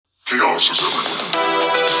Chaos is everywhere.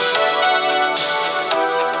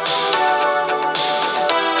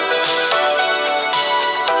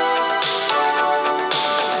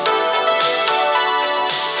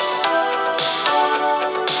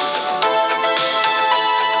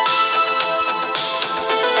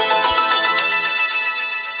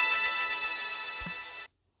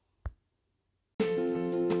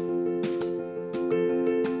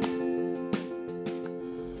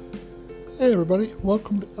 Hey everybody,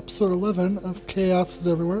 welcome to episode 11 of Chaos is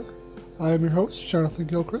Everywhere. I am your host, Jonathan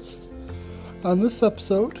Gilchrist. On this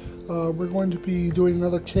episode, we're going to be doing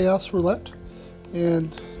another Chaos Roulette,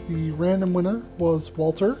 and the random winner was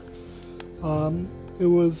Walter. It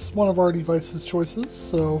was one of our device's choices,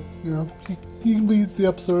 so, he leads the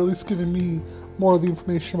episode, at least giving me more of the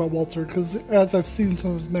information about Walter, because as I've seen some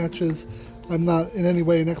of his matches, I'm not in any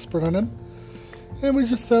way an expert on him. And we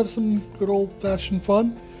just have some good old-fashioned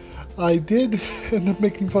fun. I did end up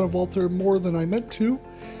making fun of Walter more than I meant to,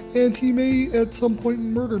 and he may at some point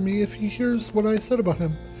murder me if he hears what I said about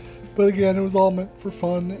him. But again, it was all meant for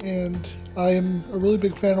fun, and I am a really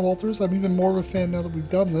big fan of Walter's. I'm even more of a fan now that we've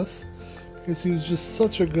done this, because he was just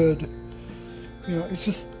such a good, he's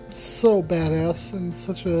just so badass, and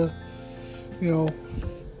such a,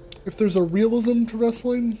 if there's a realism to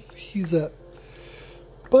wrestling, he's it.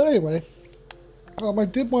 But anyway, I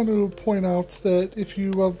did want to point out that if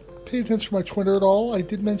you paid attention to my Twitter at all, I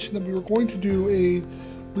did mention that we were going to do a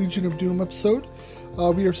Legion of Doom episode.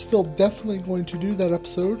 We are still definitely going to do that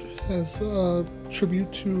episode as a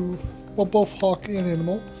tribute to, both Hawk and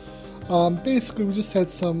Animal. Basically, we just had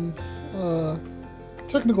some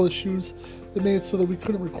technical issues that made it so that we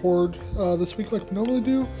couldn't record this week like we normally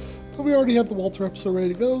do, but we already have the Walter episode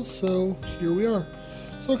ready to go, so here we are.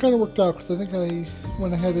 So it kind of worked out, because I think I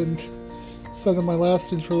went ahead and said in my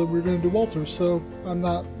last intro that we were going to do Walter, so I'm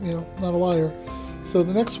not a liar. So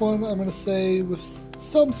the next one I'm going to say with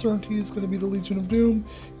some certainty is going to be the Legion of Doom.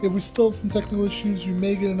 If we still have some technical issues, you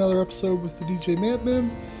may get another episode with the DJ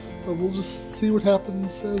Madman, but we'll just see what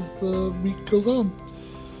happens as the week goes on.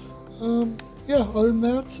 Other than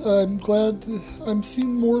that, I'm glad I'm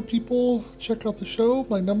seeing more people check out the show.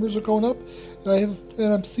 My numbers are going up, and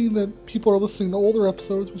I'm seeing that people are listening to older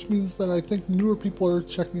episodes, which means that I think newer people are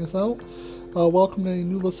checking us out. Welcome to any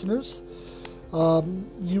new listeners.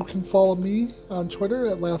 You can follow me on Twitter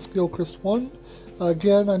at LastGilchrist1.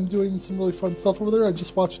 Again, I'm doing some really fun stuff over there. I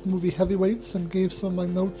just watched the movie Heavyweights and gave some of my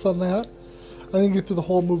notes on that. I didn't get through the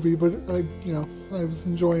whole movie, but I was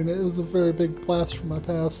enjoying it. It was a very big blast from my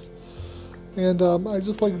past. And I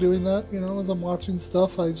just like doing that, as I'm watching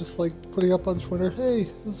stuff. I just like putting up on Twitter, hey,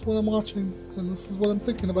 this is what I'm watching, and this is what I'm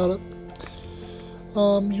thinking about it.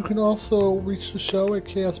 You can also reach the show at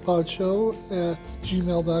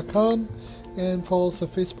chaospodshow@gmail.com and follow us on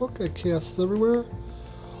Facebook at Chaos is Everywhere.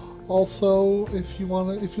 Also, if you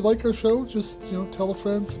like our show, just tell a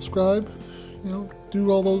friend, subscribe,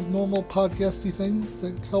 do all those normal podcasty things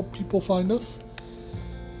that help people find us.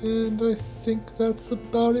 And I think that's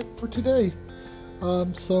about it for today.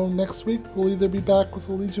 So next week we'll either be back with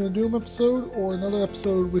a Legion of Doom episode or another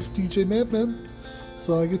episode with DJ Madman.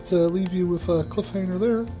 So I get to leave you with a cliffhanger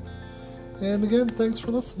there. And again, thanks for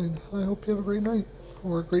listening. I hope you have a great night,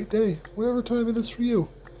 or a great day, whatever time it is for you.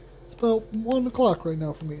 It's about 1 o'clock right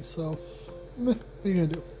now for me, so what are you gonna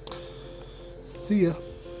do? See ya.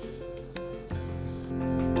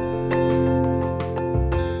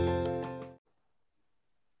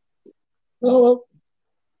 Hello.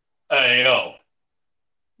 Hey, yo.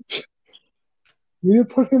 You didn't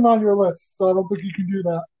put him on your list, so I don't think you can do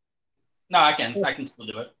that. No, I can still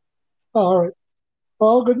do it. Oh, all right.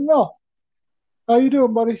 Well, good to know. How you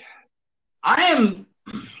doing, buddy? I'm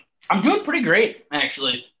doing pretty great,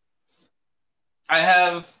 actually. I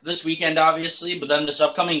have this weekend, obviously, but then this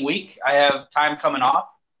upcoming week, I have time coming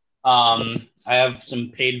off. I have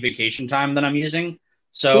some paid vacation time that I'm using,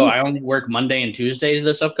 so Ooh. I only work Monday and Tuesday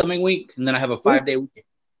this upcoming week, and then I have a 5-day weekend.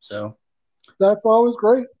 So that's always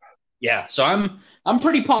great. Yeah, so I'm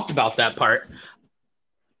pretty pumped about that part.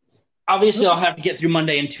 Obviously, I'll have to get through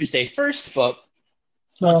Monday and Tuesday first, but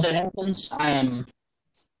once that happens, I am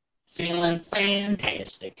feeling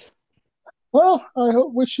fantastic. Well, I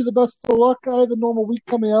wish you the best of luck. I have a normal week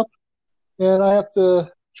coming up, and I have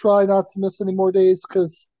to try not to miss any more days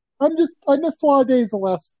because I missed a lot of days the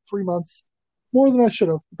last 3 months, more than I should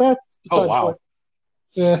have. That's beside the point.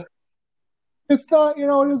 Yeah, it's not, it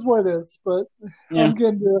is what it is, but I'm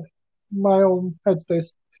getting to my own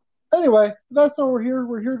headspace. Anyway, that's why we're here.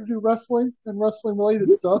 We're here to do wrestling and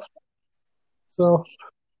wrestling-related stuff. So,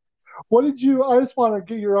 I just want to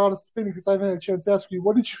get your honest opinion because I haven't had a chance to ask you,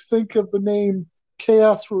 what did you think of the name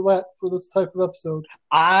Chaos Roulette for this type of episode.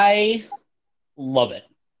 I love it.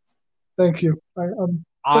 Thank you. I'm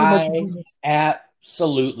pretty much I doing this.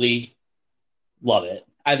 absolutely love it.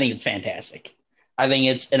 I think it's fantastic. I think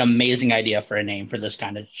it's an amazing idea for a name for this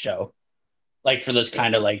kind of show, like for this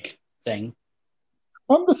kind of like thing.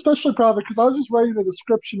 I'm especially proud of it because I was just writing the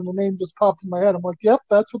description and the name just popped in my head. I'm like, yep,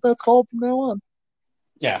 that's what that's called from now on.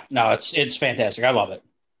 Yeah, no, it's fantastic. I love it.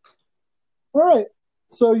 All right.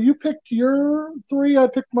 So you picked your three. I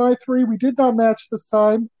picked my three. We did not match this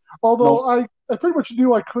time. Nope. Although I pretty much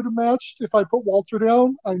knew I could have matched if I put Walter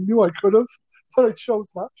down. I knew I could have, but I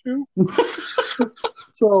chose not to.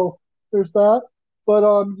 So there's that. But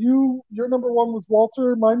your number one was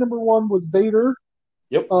Walter. My number one was Vader.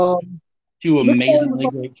 Yep. Um, Two Mick Foley was amazingly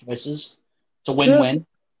on, great choices. It's a yeah, win-win.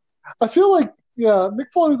 I feel like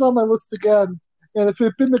Mick Foley was on my list again. And if it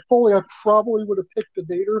had been Mick Foley, I probably would have picked the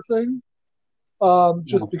Vader thing,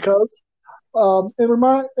 just No. because.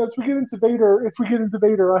 As we get into Vader, if we get into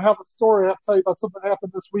Vader, I have a story I have to tell you about something that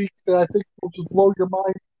happened this week that I think will just blow your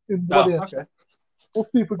mind in what Oh, ifs. okay. We'll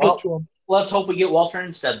see if we get Well, to them. let's hope we get Walter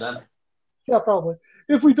instead then. Yeah, probably.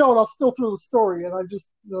 If we don't, I'll still throw the story and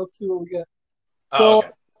let's see what we get. Oh, So okay.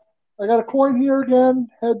 I got a coin here again.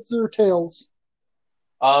 Heads or tails?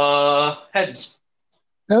 Heads.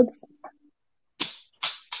 Heads.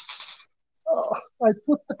 I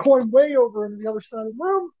flipped the coin way over into the other side of the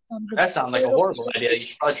room. That sounds like a horrible idea. You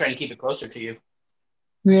should probably try and keep it closer to you.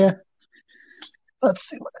 Yeah. Let's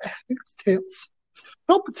see what I think it's tails.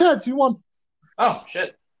 Nope, it's heads. You won. Oh,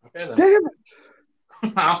 shit. Okay, then. Damn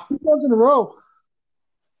it. Wow. 2 ones in a row.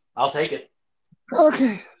 I'll take it.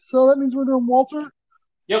 Okay, so that means we're doing Walter.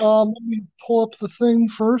 Yep. Let me pull up the thing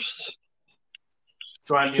first.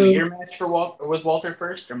 Do you want to do your match with Walter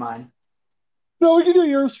first or mine? No, we can do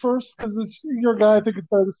yours first because it's your guy. I think it's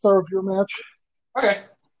better to start with your match. Okay.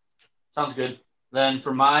 Sounds good. Then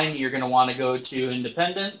for mine, you're going to want to go to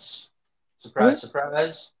Independence. Surprise,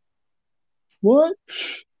 surprise. What?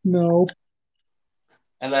 No.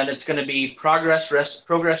 And then it's going to be Progress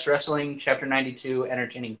Wrestling, Chapter 92,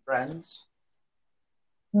 Entertaining Friends.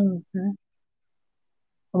 Okay.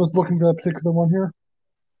 I was looking for that particular one here.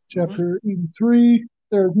 Chapter 83.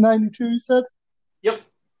 There's 92, you said? Yep.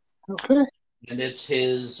 Okay. And it's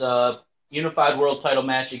his Unified World Title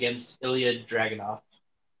match against Ilya Dragunov.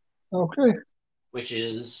 Okay. Which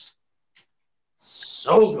is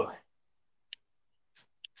so good.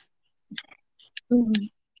 Mm-hmm.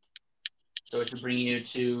 So it should bring you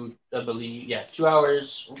to, I believe, 2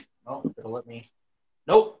 hours. Oh, it'll let me.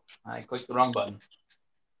 Nope, I clicked the wrong button.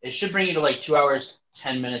 It should bring you to like 2 hours,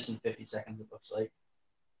 10 minutes, and 50 seconds, it looks like.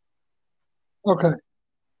 Okay.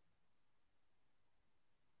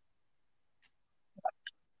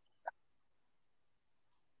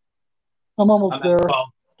 I'm almost there.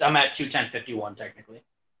 Well, I'm at 2:10:51 technically.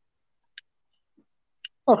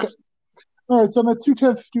 Okay. All right, so I'm at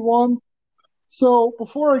 2:10:51. So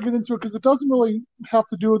before I get into it, because it doesn't really have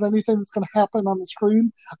to do with anything that's going to happen on the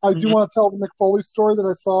screen, I do want to tell the Mick Foley story that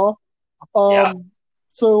I saw. Yeah.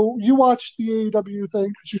 So you watched the AEW thing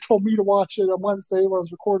because you told me to watch it on Wednesday when I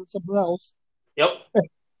was recording something else. Yep.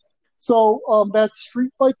 So that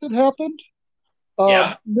street fight that happened,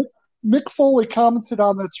 Yeah. Mick Foley commented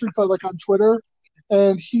on that street fight like on Twitter,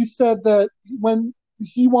 and he said that when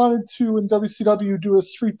he wanted to in WCW do a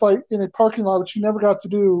street fight in a parking lot, which he never got to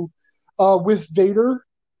do, with Vader,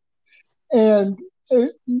 and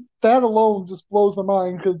that alone just blows my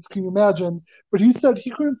mind because can you imagine? But he said he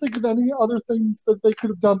couldn't think of any other things that they could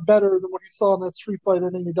have done better than what he saw in that street fight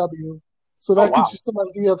in AEW. So that gives you some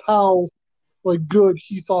idea of how like good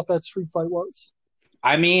he thought that street fight was.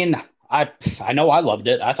 I mean, I know I loved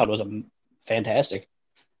it. I thought it was fantastic.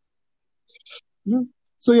 Yeah.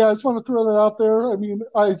 So yeah, I just want to throw that out there. I mean,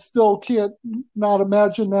 I still can't not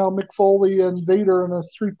imagine now Mick Foley and Vader in a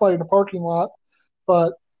street fight in a parking lot,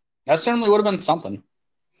 but that certainly would have been something.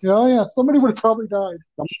 Yeah, somebody would have probably died.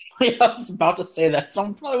 I was about to say that.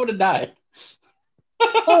 Someone probably would have died.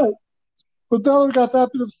 All right. But now we got that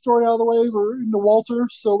bit of story out of the way. We're into Walter,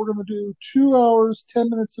 so we're going to do 2 hours, 10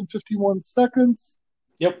 minutes, and 51 seconds.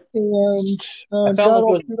 Yep. And I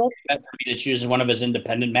felt like it was bad for me to choose one of his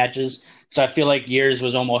independent matches, so I feel like yours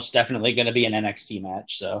was almost definitely going to be an NXT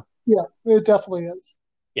match. So yeah, it definitely is.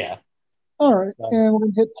 Yeah. All right, and we're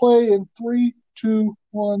going to hit play in 3, 2,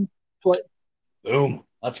 1, play. Boom.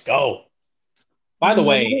 Let's go. By the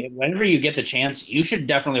way, whenever you get the chance, you should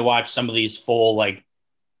definitely watch some of these full like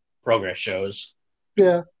Progress shows.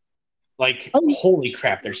 Yeah. Like, holy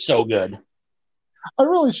crap, they're so good. I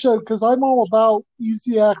really should, because I'm all about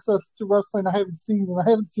easy access to wrestling I haven't seen, and I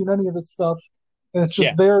haven't seen any of this stuff. And it's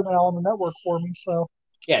just there now on the network for me, so.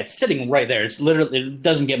 Yeah, it's sitting right there. It's literally, it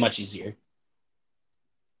doesn't get much easier.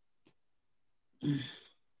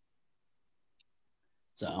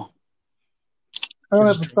 So I don't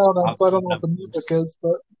this have is the sound on, Dragunov so I don't coming know what up. the music is,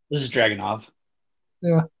 but This is Dragunov.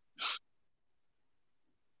 yeah,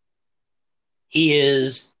 He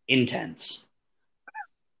is intense.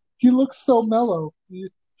 he looks so mellow.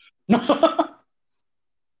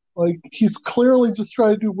 Like he's clearly just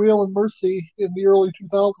trying to do Wheel and Mercy in the early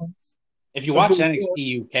 2000s. If you That's watch what he's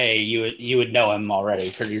NXT doing. UK, you would know him already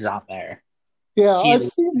because he's out there. Yeah, He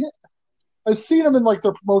I've seen him in like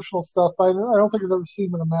their promotional stuff. But I don't think I've ever seen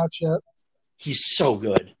him in a match yet. he's so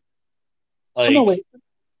good. Oh no, Like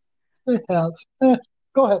wait, I have. Eh,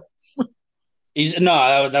 go ahead. he's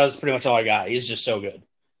no, that was pretty much all I got. He's just so good.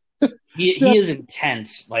 He See, he is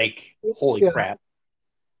intense. Like holy yeah, crap.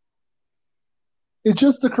 it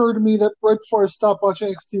just occurred to me that right before I stopped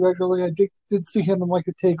watching NXT regularly, I did see him in like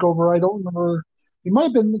a takeover. I don't remember. He might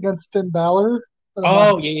have been against Finn Balor, but I'm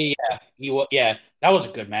not. Oh yeah. Yeah. That was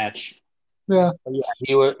a good match. Yeah,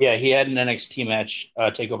 Yeah, he had an NXT match,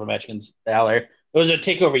 takeover match against Balor. It was a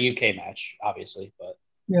takeover UK match, obviously, but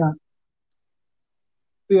yeah,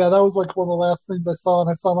 yeah. That was like one of the last things I saw, and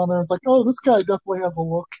I saw him on there. I was like, oh, this guy definitely has a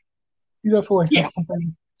look. He definitely yeah, has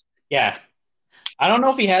something. yeah. I don't know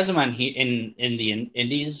if he has him on in the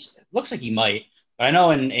Indies. It looks like he might, but I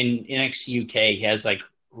know in NXT UK he has like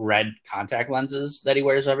red contact lenses that he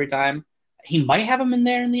wears every time. He might have him in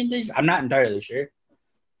there in the Indies. I'm not entirely sure.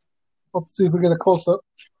 Let's see if we get a close up.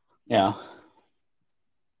 Yeah,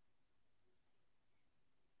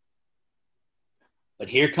 but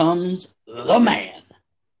here comes the man.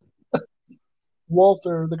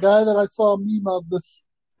 Walter, the guy that I saw a meme of this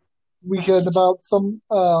weekend about some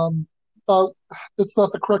about that's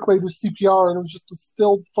not the correct way to do CPR, and it was just a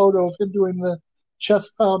still photo of him doing the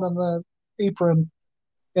chest pound on the apron,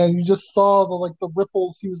 and you just saw the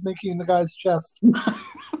ripples he was making in the guy's chest.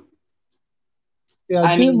 Yeah, it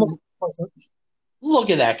I didn't look mean, pleasant. look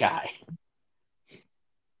at that guy.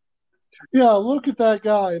 Yeah, look at that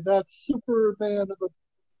guy, that Superman of an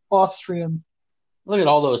Austrian. Look at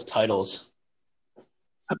all those titles.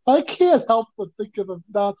 I can't help but think of a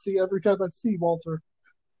Nazi every time I see Walter.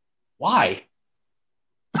 Why?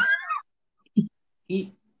 He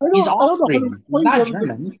he's I don't know how to Austrian. He's explain it not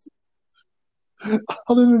German.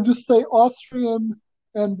 other than just say Austrian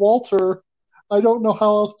and Walter. I don't know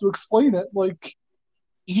how else to explain it. Like,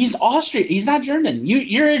 He's Austrian. He's not German.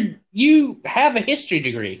 You have a history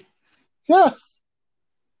degree. yes,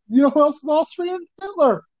 you know who else was Austrian?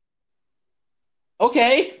 Hitler.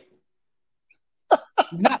 Okay.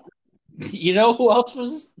 He's not. You know who else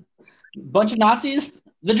was a bunch of Nazis?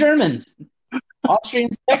 The Germans.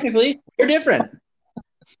 Austrians technically they're different.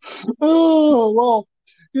 Oh well.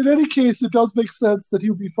 In any case, it does make sense that he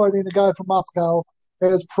would be fighting a guy from Moscow,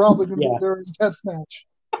 and it's probably going to be a Yeah. very intense match.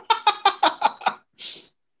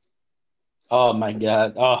 Oh my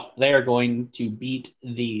god. Oh, they are going to beat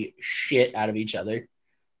the shit out of each other.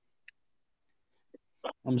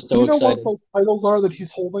 I'm Do so you know what excited. those titles are that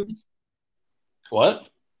he's holding? What?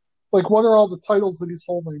 Like, what are all the titles that he's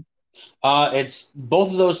holding? It's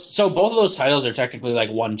both of those. So both of those titles are technically like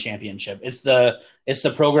one championship. It's the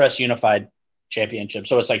Progress Unified Championship.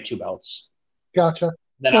 So it's like two belts. Gotcha.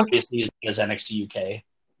 Then Okay. obviously he's his NXT UK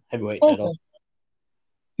heavyweight Okay. title.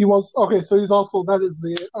 He was okay. So he's also that is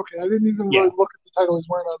the okay. I didn't even Yeah. really look at the title he's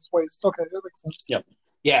wearing on his waist. Okay, that makes sense. Yep.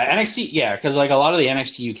 Yeah, NXT. Yeah, because like a lot of the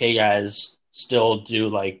NXT UK guys still do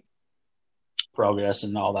like Progress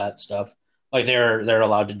and all that stuff. Like they're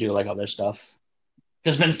allowed to do like other stuff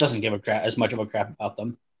because Vince doesn't give a crap as much of a crap about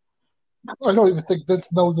them. I don't even think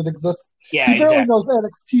Vince knows it exists. Yeah, He barely exactly. knows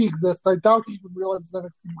NXT exists. I doubt he even realizes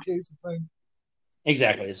NXT UK is a thing.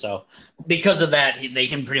 Exactly. So because of that, they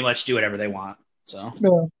can pretty much do whatever they want. So,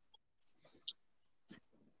 Yeah.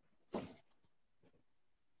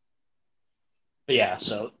 but yeah,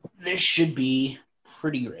 so this should be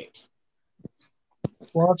pretty great.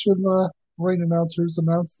 Watching the rain announcers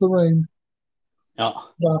announce the rain.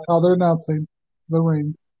 Oh, How they're announcing the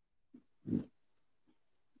rain.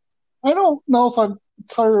 I don't know if I'm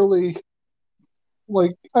entirely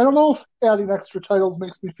like. I don't know if adding extra titles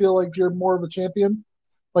makes me feel like you're more of a champion,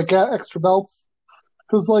 like extra belts.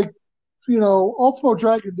 Because Ultimo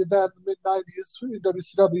Dragon did that in the mid '90s in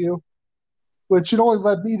WCW, which it only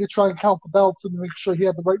led me to try and count the belts and make sure he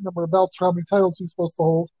had the right number of belts for how many titles he was supposed to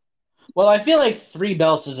hold. well, I feel like three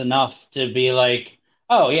belts is enough to be like,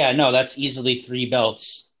 oh yeah, no, that's easily three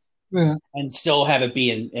belts Yeah, and still have it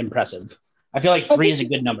be impressive. I feel like I three think. is a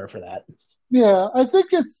good number for that, Yeah, I think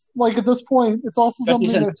it's like at this point, it's also especially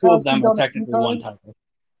something since that two has of been them are done a few technically one times. title.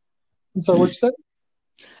 I'm sorry, what you said?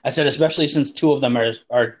 I said especially since two of them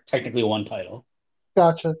are technically one title.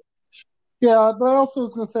 Gotcha. Yeah, but I also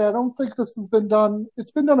was going to say I don't think this has been done.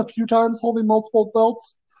 It's been done a few times, holding multiple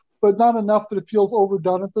belts, but not enough that it feels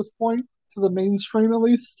overdone at this point to the mainstream at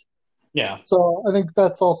least. Yeah, So I think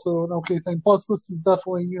that's also an okay thing. Plus, this is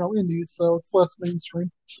definitely indies, so it's less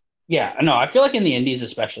mainstream. yeah. No, I feel like in the Indies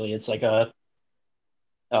especially, it's like a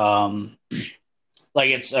um, like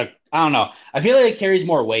it's a I don't know. I feel like it carries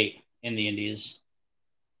more weight in the Indies.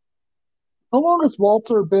 How long has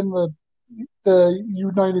Walter been the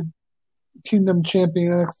United Kingdom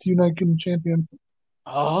champion, NXT United Kingdom champion?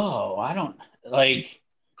 Oh, I don't like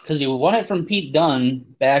because he won it from Pete Dunne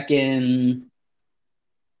back in.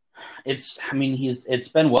 It's I mean it's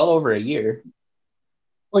been well over a year.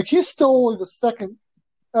 Like he's still only the second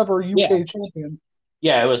ever Yeah, UK champion.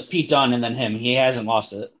 yeah. It was Pete Dunne and then him. He hasn't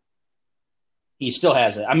lost it. He still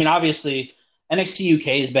has it. I mean, obviously NXT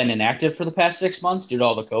UK has been inactive for the past 6 months due to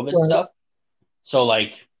all the COVID Right. stuff. So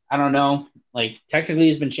like I don't know. Like technically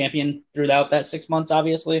he's been champion throughout that 6 months,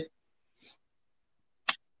 obviously.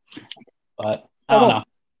 But I I don't don't know.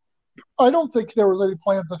 I don't think there was any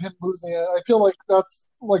plans of him losing it. I feel like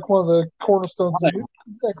that's like one of the cornerstones of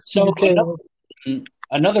NXT So UK.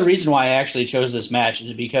 another reason why I actually chose this match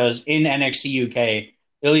is because in NXT UK,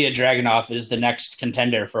 Ilya Dragunov is the next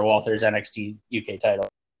contender for Walter's NXT UK title.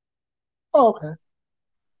 Oh, okay.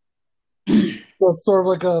 So it's sort of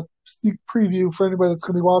like a sneak preview for anybody that's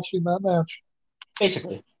going to be watching that match.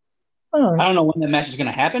 Basically, All I right. don't know when the match is going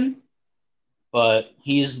to happen, but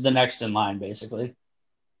he's the next in line basically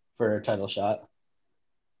for a title shot.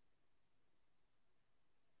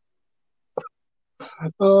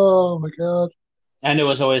 Oh my god. And it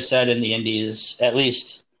was always said in the Indies, at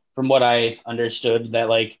least from what I understood, that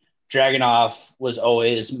like Dragunov was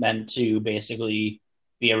always meant to basically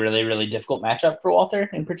be a really, really difficult matchup for Walter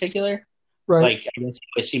in particular. Right. Like I guess he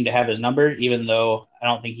always seemed to have his number, even though I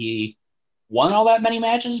don't think he won all that many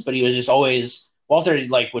matches, but he was just always Walter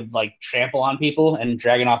like would like trample on people, and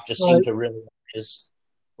Dragunov just Right. seemed to really just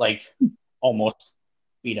like almost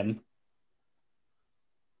beat him.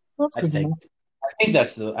 That's I good to think. know.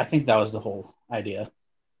 I think that was the whole idea.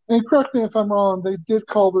 And correct me if I'm wrong. They did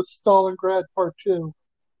call this Stalingrad Part Two.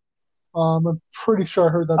 I'm pretty sure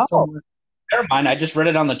I heard that Oh, somewhere. never mind. I just read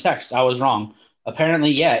it on the text. I was wrong. Apparently,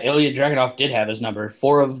 yeah, Ilya Dragunov did have his number.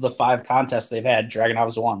 4 of the 5 contests they've had,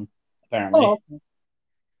 Dragunov's won. Oh, Apparently. okay.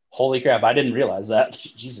 Holy crap! I didn't realize that.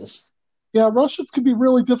 Jesus. Yeah, Russians can be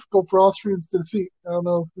really difficult for Austrians to defeat. I don't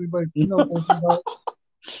know if anybody knows anything about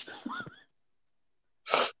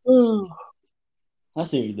it. I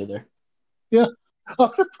see what you did there. Yeah, I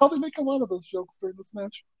could probably make a lot of those jokes during this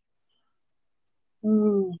match.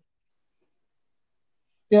 Uh,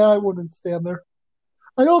 yeah, I wouldn't stand there.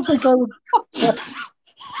 I don't think I would.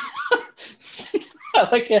 I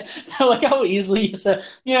like it. I like how easily you said,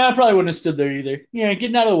 "Yeah, I probably wouldn't have stood there either." Yeah,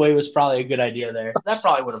 getting out of the way was probably a good idea there. That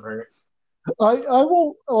probably would have hurt. I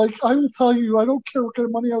won't like. I will tell you. I don't care what kind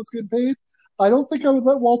of money I was getting paid. I don't think I would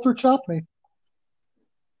let Walter chop me.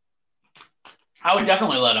 I would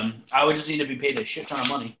definitely let him. I would just need to be paid a shit ton of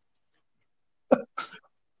money.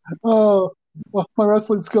 Uh, well, my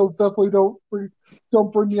wrestling skills definitely don't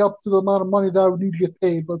bring me up to the amount of money that I would need to get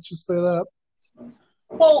paid. Let's just say that.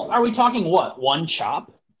 Well, are we talking what? One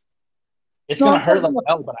chop? It's No, gonna I'm hurt like talking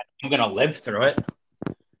hell, but I'm gonna live through it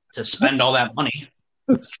to spend all that money.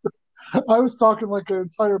 about, I was talking like an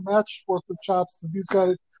entire match worth of chops that these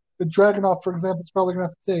guys, the Dragunov, for example, is probably gonna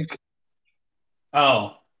have to take.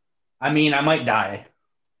 Oh, I mean, I might die.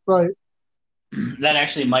 Right. That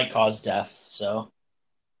actually might cause death. So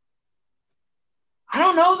I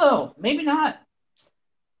don't know though. Maybe not.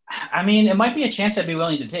 I mean, it might be a chance I'd be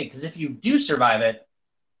willing to take because if you do survive it,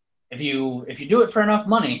 if you do it for enough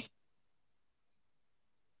money,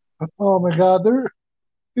 Oh my God.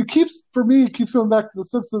 It keeps for me. It keeps going back to the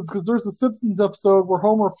Simpsons because there's a Simpsons episode where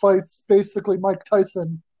Homer fights basically Mike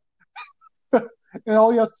Tyson, and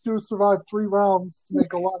all he has to do is survive 3 rounds to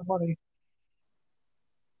make a lot of money.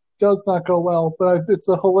 Does not go well, but it's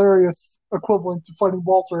a hilarious equivalent to fighting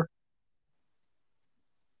Walter.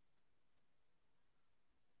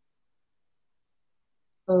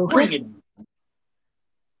 Okay, bring it.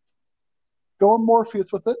 going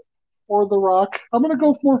Morpheus with it, or The Rock. I'm gonna go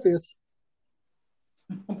with Morpheus.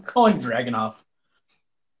 I'm going Dragonoff.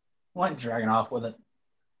 I want Dragonoff with it.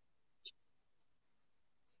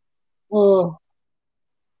 Uh,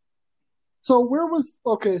 so where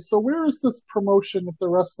is this promotion that they're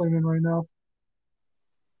wrestling in right now?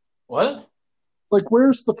 What? Like,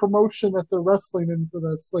 where's the promotion that they're wrestling in for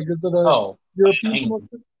this? Like, is it a Oh, European England.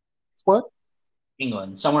 promotion? What?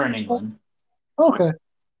 England. Somewhere in Oh, England. okay.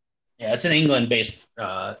 Yeah, it's an England based.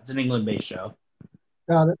 It's an England based show.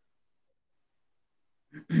 Got it.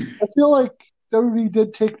 I feel like WWE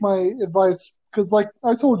did take my advice because, like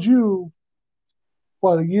I told you,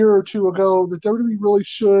 what, a year or two ago, that WWE really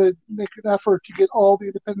should make an effort to get all the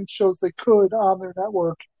independent shows they could on their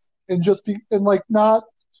network, and just be and like not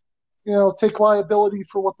take liability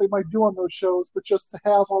for what they might do on those shows, but just to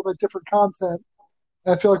have all that different content.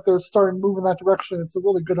 And I feel like they're starting to move in that direction. It's a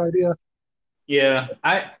really good idea. Yeah,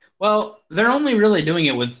 they're only really doing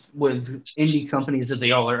it with indie companies that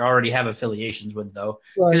they all already have affiliations with, though,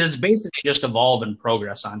 Right, because it's basically just Evolve and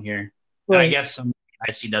Progress on here, and I right. guess some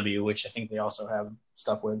ICW, which I think they also have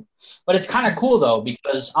stuff with. But it's kind of cool though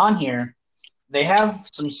because on here they have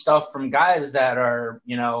some stuff from guys that are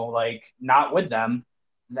like not with them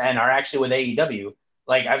and are actually with AEW.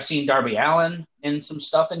 Like I've seen Darby Allin in some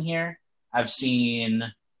stuff in here. I've seen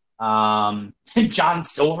John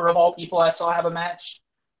Silver of all people I saw have a match.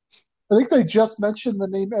 I think they just mentioned the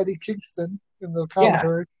name Eddie Kingston in the Yeah,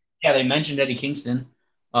 commentary. yeah, they mentioned Eddie Kingston.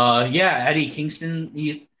 Yeah, Eddie Kingston.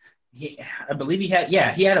 I believe he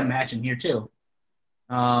had a match in here too.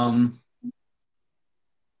 Um,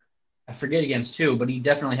 I forget against who, but he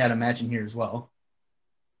definitely had a match in here as well.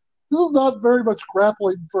 This is not very much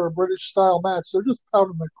grappling for a British style match. They're just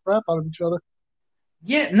pounding the crap out of each other.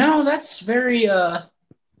 Yeah, no, that's very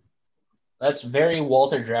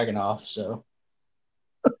Walter Dragunov. So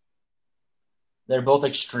they're both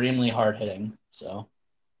extremely hard hitting. So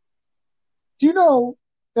Do you know?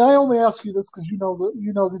 And I only ask you this because you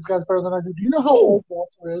know these guys better than I do. Do you know how old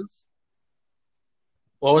Walter is?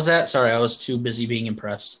 what was that? Sorry, I was too busy being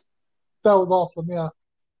impressed. That was awesome. Yeah.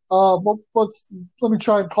 Let me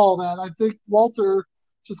try and call that. I think Walter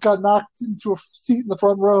just got knocked into a seat in the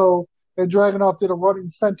front row, and Dragunov did a running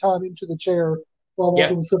senton into the chair while Walter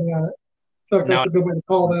Yep. was sitting on it. I think Now that's a good way to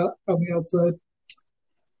call that on the outside.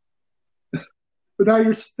 But now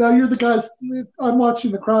you're the guys. I'm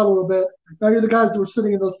watching the crowd a little bit. Now you're the guys that were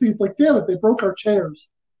sitting in those seats. Like, damn it, they broke our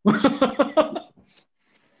chairs.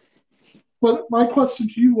 But my question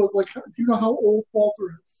to you was like, do you know how old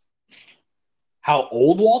Walter is? how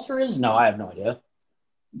old Walter is? No, I have no idea.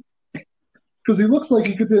 Because he looks like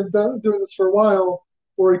he could have been doing this for a while,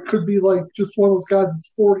 or he could be like just one of those guys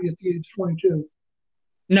that's 40 at the age of 22.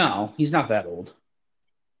 No, he's not that old.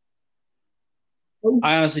 Oh,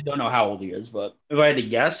 I honestly don't know how old he is, but if I had to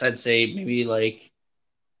guess, I'd say maybe like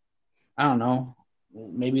I don't know,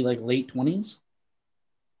 maybe like late 20s.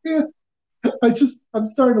 yeah, I'm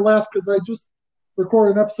starting to laugh because I just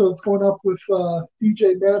recorded an episode that's going up with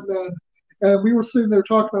DJ Madman, and we were sitting there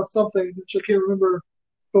talking about something which I can't remember,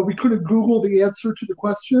 but we couldn't Google the answer to the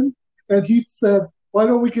question, and he said, "Why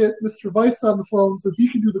don't we get Mr. Vice on the phone so he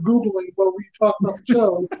can do the googling while we talk about the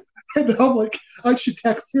show?" And I'm like, I should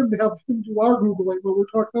text him to have him do our googling while we're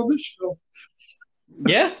talking about this show.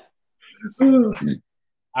 Yeah,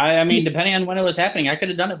 I mean, depending on when it was happening, I could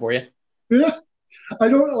have done it for you. Yeah, I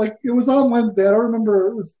don't like. It was on Wednesday. I don't remember.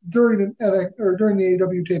 It was during the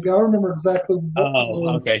AEW tape. I don't remember exactly what. Oh,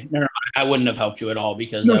 okay. No, I wouldn't have helped you at all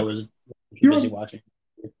because No, I was too you busy were. watching.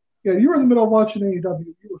 Yeah, you were in the middle of watching AEW.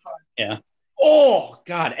 You were fine. Yeah. Oh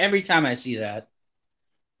God! Every time I see that,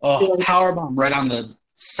 oh, Yeah, power bomb right on the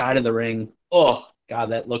side of the ring. Oh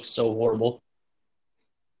God, that looks so horrible.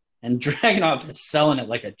 And Dragunov is selling it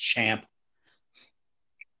like a champ.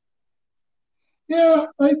 yeah.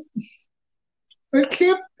 I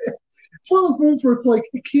can't. It's one of those moves where it's like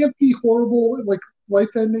it can't be horrible, like life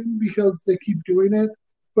ending because they keep doing it.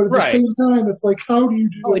 But at the Right. same time, it's like, how do you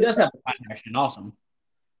Oh, do he it? does have the fine action. Awesome.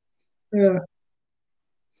 Yeah,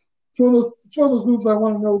 it's one of those. It's one of those moves I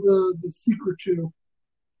want to know the secret to.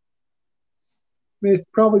 I mean, it's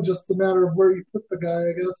probably just a matter of where you put the guy,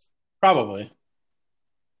 I guess. Probably.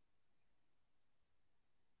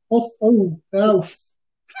 Also, oh, that was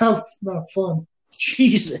not fun.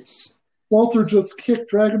 Jesus. Walter just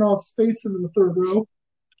kicked Dragonov's face into the third row.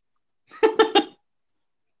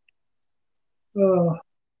 Oh,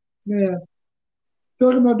 man. I feel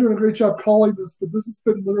like I'm not doing a great job calling this, but this has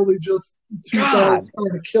been literally just two guys God.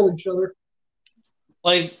 trying to kill each other.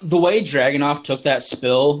 Like the way Dragunov took that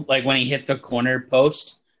spill, like when he hit the corner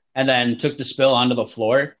post and then took the spill onto the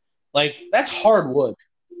floor, like that's hard wood.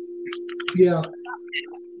 Yeah.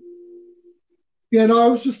 Yeah, no, I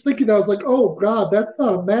was just thinking, I was like, oh, God, that's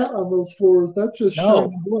not a mat on those floors. That's just No.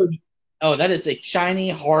 shiny wood. Oh, that is a shiny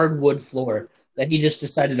hardwood floor that he just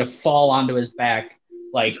decided to fall onto his back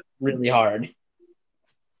like really hard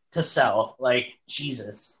to sell. Like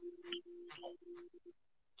Jesus.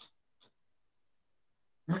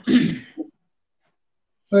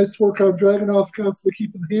 Nice work on Dragonoff constantly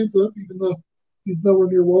keeping the hands up, even though he's nowhere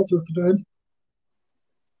near Walter at the time.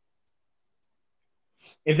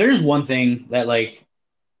 if there's one thing that like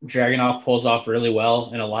Dragunov pulls off really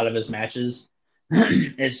well in a lot of his matches,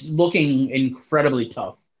 it's looking incredibly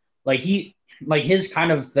tough. Like like his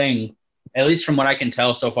kind of thing, at least from what I can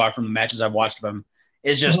tell so far from the matches I've watched of him,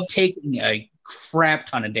 is Uh-huh. just taking a crap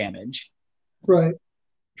ton of damage. Right.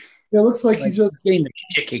 Yeah, it looks like he Like just getting the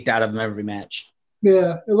shit kicked out of him every match.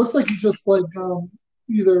 yeah, it looks like he just like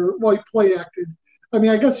either like play acted. I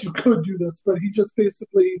mean, I guess you could do this, but he just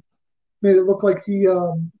basically made it look like he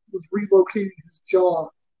was relocating his jaw,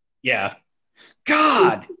 Yeah.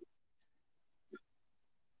 God.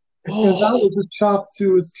 and that Oh, was a chop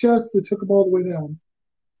to his chest that took him all the way down.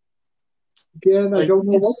 Again, I like don't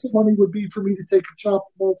know what the it's money would be for me to take a chop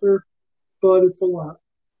to Walter, but it's a lot.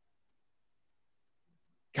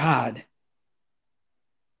 God.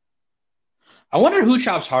 I wonder who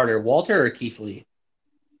chops harder, Walter or Keith Lee.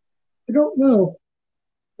 I don't know,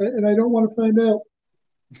 and I don't want to find out.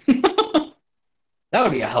 That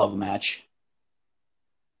would be a hell of a match.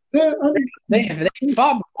 Yeah, I mean, They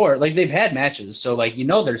fought before, like they've had matches, so like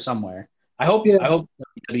they're somewhere. yeah, I hope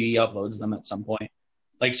WWE uploads them at some point.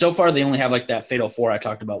 Like so far, they only have like that Fatal Four I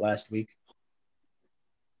talked about last week.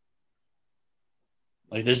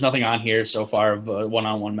 Like there's nothing on here so far of a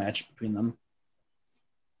one-on-one match between them.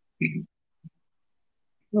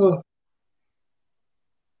 uh,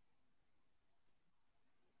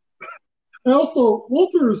 I also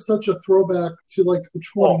Walter is such a throwback to like the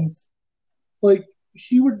Oh, 20s. Like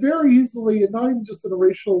he would very easily, and not even just in a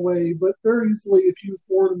racial way, but very easily, if he was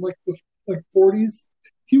born in like the like 40s,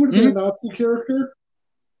 he would have been mhm. a Nazi character.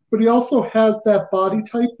 But he also has that body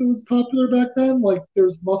type that was popular back then. Like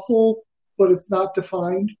there's muscle, but it's not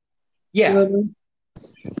defined. You know Yeah, what I mean?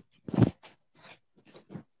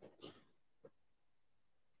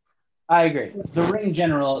 I agree. The ring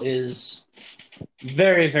general is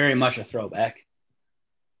very, very much a throwback.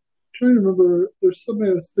 I'm trying to remember. There's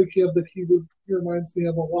somebody I was thinking of that he reminds me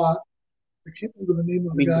of a lot. I can't remember the name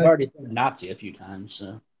I of the mean, we've guy. already said Nazi a few times,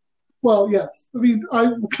 so Well, yes. I mean,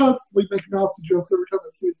 I constantly make Nazi jokes every time I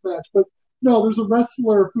see his match. But no, there's a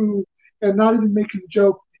wrestler who, and not even making a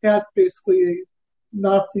joke, had basically a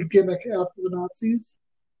Nazi gimmick after the Nazis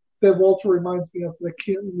that Walter reminds me of. But I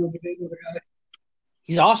can't remember the name of the guy.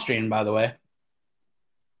 he's Austrian, by the way.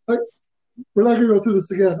 But we're not going to go through this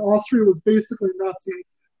again. Austria was basically Nazi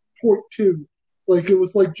point two. Like it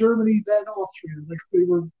was like Germany, then Austria. Like they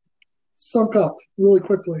were sunk up really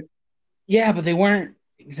quickly. Yeah, but they weren't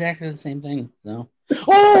exactly the same thing. So,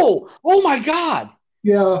 oh my God!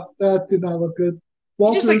 Yeah, that did not look good.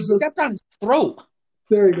 He just Walter, like just stepped on his throat.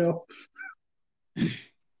 there you go.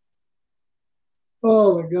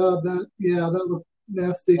 Oh my god, that looked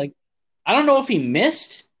nasty. Like, I don't know if he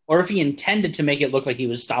missed or if he intended to make it look like he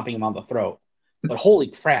was stomping him on the throat. But holy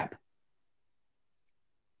crap!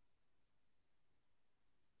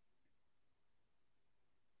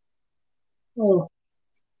 Oh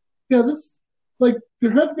yeah, this like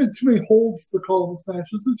there haven't been too many holds to call in this match.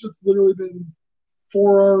 This has just literally been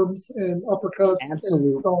forearms and uppercuts and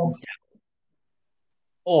Absolute. stomps.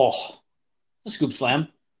 Oh, the scoop slam.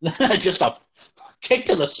 Just a kick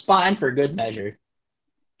to the spine for good measure.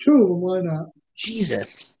 Two of them, why not?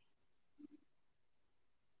 Jesus.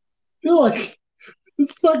 I feel like this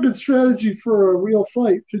is not good strategy for a real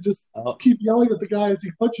fight to just Oh, keep yelling at the guy as he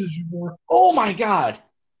punches you more. oh my God.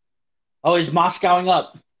 Oh, he's Moscowing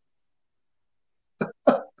up.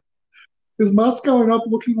 Is Moss going up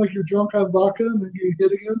looking like you're drunk on vodka and then you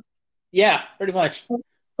hit again? Yeah, pretty much. Oh,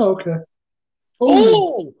 okay.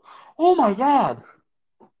 Oh, Oh, oh my God.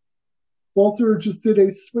 Walter just did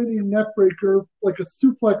a spinning neck breaker, like a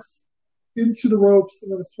suplex into the ropes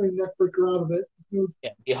and then a spinning neck breaker out of it. It was,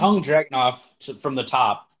 Yeah, he hung Dragunov from the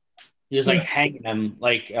top. He was like yeah, hanging him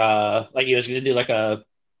like he was gonna do like a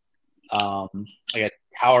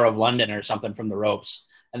Tower of London or something from the ropes,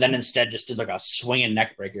 and then instead just did like a swinging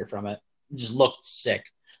neck breaker from it. It just looked sick.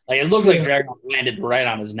 Like it looked like yeah, Dragunov landed right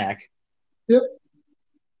on his neck. yep.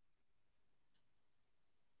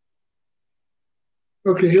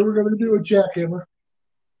 Okay, here we're going to do a jackhammer.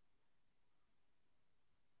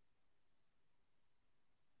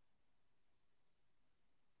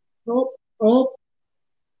 Oh, oh,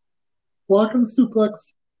 blocking the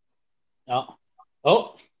suplex. Oh,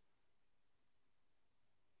 oh,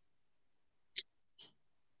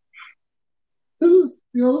 This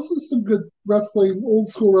is some good wrestling, old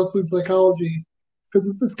school wrestling psychology, because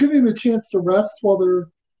it's giving them a chance to rest while they're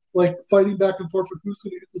like fighting back and forth for who's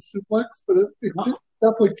going to get the suplex, but no.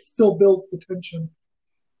 definitely still builds the tension.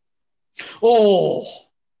 Oh,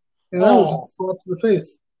 And that was just oh. a slap to the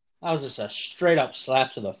face. That was just a straight up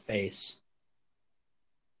slap to the face.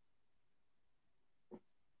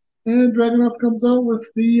 And Dragunov comes out with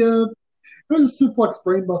it was a suplex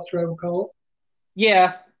brainbuster, I would call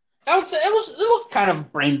Yeah, I would say it looked kind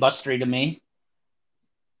of brain bustery to me.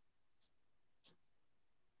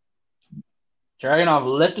 Dragunov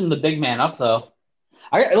lifting the big man up though.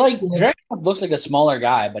 I it. like Yeah, Dragunov looks like a smaller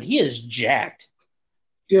guy, but he is jacked.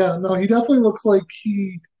 yeah, no, he definitely looks like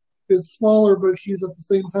he is smaller, but he's at the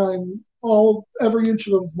same time every inch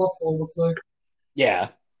of him's muscle. It looks like. Yeah,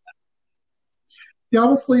 He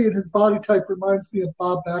honestly, in his body type, reminds me of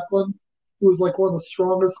Bob Backlund, who was like one of the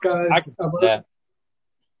strongest I guys can see ever. that.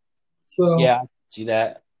 So Yeah, I can see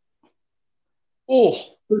that. Oh,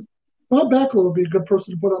 Bob Backlund would be a good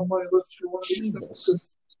person to put on my list for one of these things Jesus.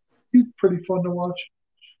 because he's pretty fun to watch.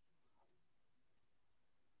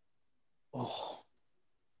 Oh,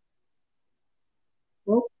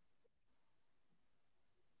 Well,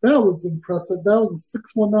 that was impressive. That was a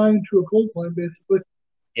 619 to a clothesline, basically.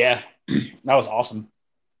 yeah, that was awesome.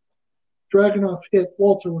 Dragunov hit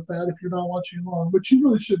Walter with that if you're not watching along, which you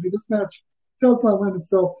really should be. This match does not lend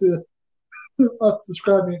itself to us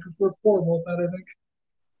describing it because we're horrible at that, I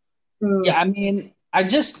think. Yeah, I mean, I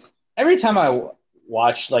just every time I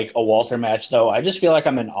watch like a Walter match, though, I just feel like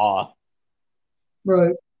I'm in awe.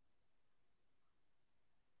 Right.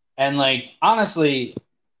 And like honestly,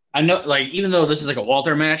 I know like even though this is like a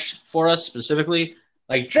Walter match for us specifically,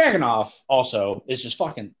 like Dragunov also is just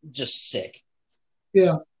fucking just sick.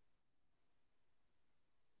 Yeah.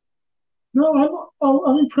 No,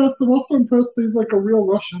 I'm impressed. I'm also impressed that he's like a real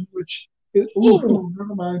Russian, which, Ooh,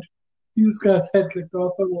 never mind. He just got his head kicked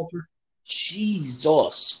off by Walter.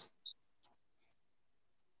 Jesus.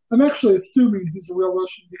 I'm actually assuming he's a real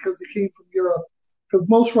Russian because he came from Europe, because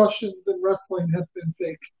most Russians in wrestling have been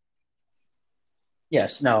fake.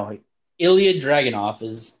 Yes, no. Ilya Dragunov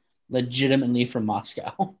is legitimately from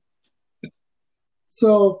Moscow.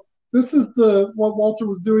 So this is the what Walter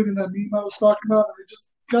was doing in that meme I was talking about, and I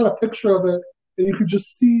just got a picture of it, and you could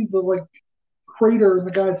just see the like crater in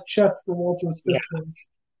the guy's chest where Walter's Yeah. fist was.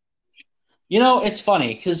 You know, it's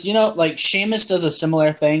funny because like Sheamus does a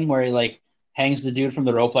similar thing where he like hangs the dude from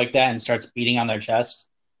the rope like that and starts beating on their chest.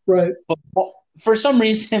 Right. But for some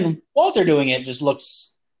reason, Walter doing it just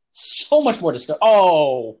looks so much more disgusting.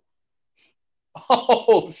 Oh,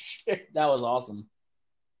 oh shit, that was awesome.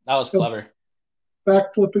 That was A clever.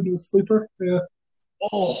 backflip into a sleeper. Yeah.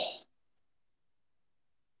 Oh,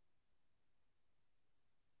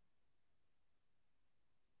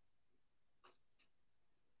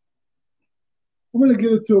 I'm gonna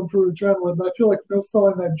give it to him for adrenaline, but I feel like no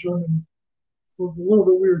selling that German was a little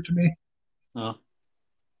bit weird to me. oh.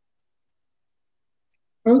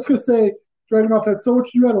 I was gonna say Dragunov had so much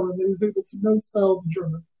adrenaline that he was able to no sell the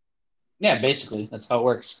German. Yeah, basically that's how it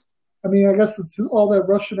works. I mean, I guess it's all that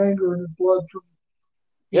Russian anger in his blood from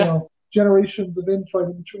Yeah, generations of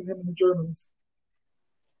infighting between him and the Germans.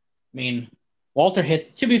 I mean, Walter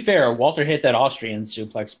hit. To be fair, Walter hit that Austrian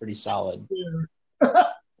suplex pretty solid. Yeah.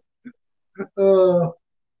 uh,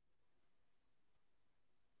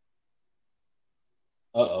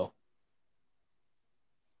 Uh oh.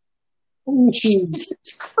 ooh.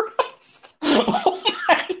 Jesus Christ! Oh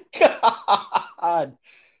my God!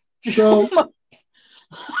 So just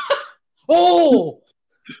Oh,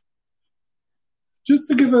 just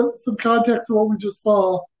to give it some context of what we just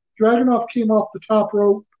saw, Dragunov came off the top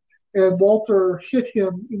rope, and Walter hit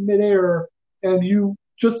him in midair, and you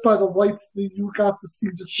just by the lights you got to see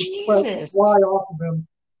just the sweat fly Jesus! off of him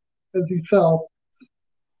as he fell.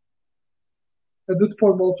 At this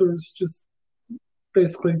point, Walter is just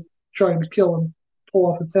basically trying to kill him, pull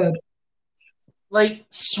off his head. Like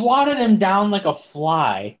swatted him down like a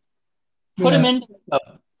fly. Put him Yeah, into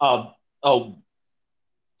a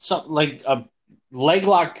some like a leg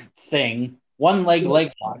lock thing, yeah.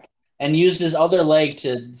 leg lock, and used his other leg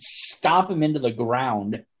to stomp him into the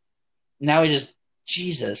ground. Now he just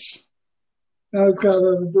Jesus. Now he's got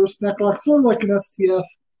a reverse necklock, sort of like an STF,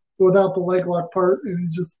 without the leg lock part, and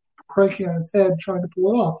he's just cranking on his head trying to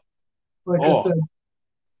pull it off. Like I Oh said,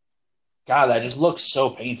 God, that just looks so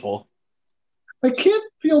painful. I can't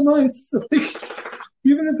feel nice.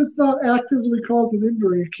 Like, even if it's not actively causing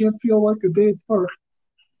injury, it can't feel like a day at park.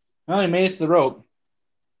 Well, he made it to the rope.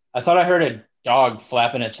 I thought I heard a dog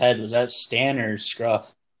flapping its head. Was that Stan or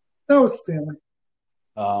Scruff? That was Stanley.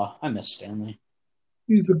 I miss Stanley.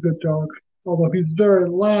 He's a good dog, although he's very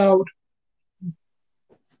loud.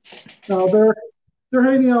 Now they're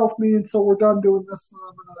hanging out with me until we're done doing this, and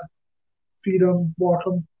I'm gonna feed them, walk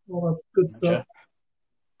them, all that good stuff. Gotcha.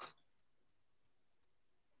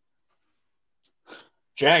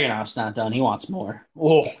 Dragonov's not done. He wants more.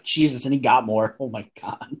 Oh, Jesus, and he got more. Oh my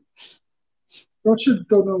God. Russians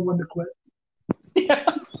don't know when to quit. Yeah.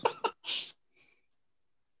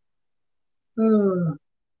 Uh,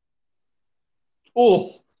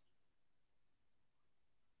 Oh,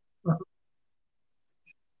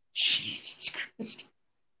 Jesus Christ.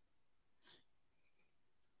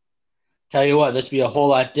 Tell you what, this would be a whole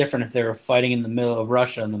lot different if they were fighting in the middle of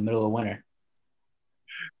Russia in the middle of winter.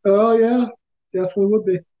 oh yeah, definitely would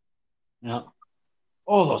be. Yeah.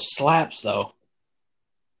 Oh, those slaps, though.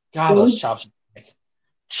 God, Well, those chops.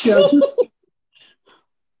 yeah, just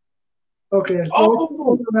okay. Well, it's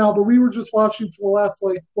Oh, over now, but we were just watching for the last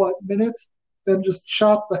like what minute, then just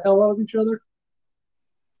chop the hell out of each other.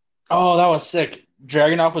 oh, that was sick.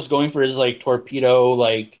 Dragunov was going for his like torpedo,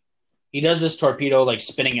 like he does this torpedo like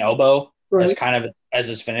spinning elbow as Right? kind of as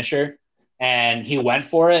his finisher, and he went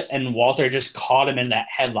for it, and Walter just caught him in that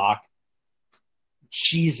headlock.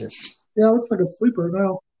 Jesus, Yeah, it looks like a sleeper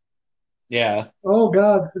now. yeah, Oh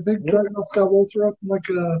God, I think and Dragonov's got Walter up in like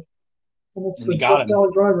a almost a he got him.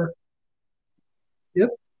 $12 driver. Yep.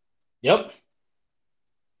 Yep,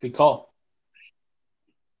 good call.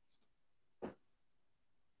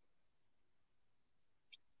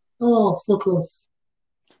 Oh, so close.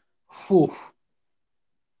 Whew. God,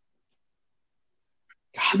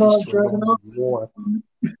 Come these on, two are going Dragunov. to war.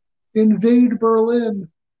 Invade Berlin.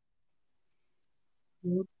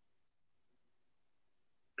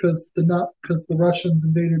 Because the Russians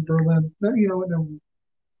invaded Berlin. No, you know what? No.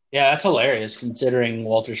 Yeah, that's hilarious considering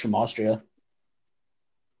Walter's from Austria.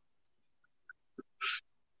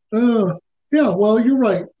 Yeah, well, you're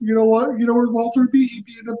right. You know what? You know where Walter would be? He'd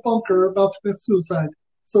be in a bunker about to commit suicide.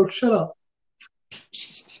 So shut up.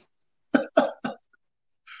 Jesus.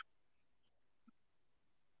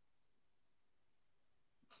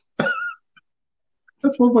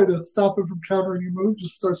 That's one way to stop him from countering your move.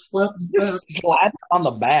 Just start slapping his back. Just slap on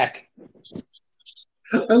the back.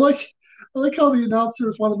 I like I like how the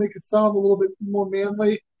announcers want to make it sound a little bit more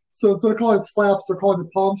manly. So instead of calling it slaps, they're calling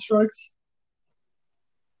it palm strikes.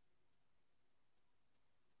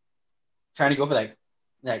 Trying to go for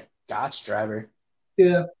that Gotch driver.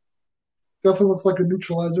 Yeah, definitely looks like a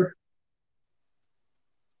neutralizer.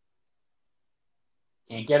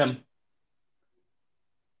 Can't get him.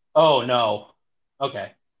 Oh no.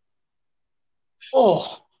 Okay.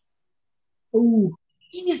 Oh, Oh,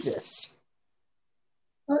 Jesus.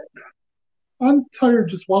 I'm tired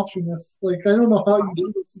just watching this. Like I don't know how you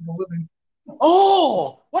do this as a living.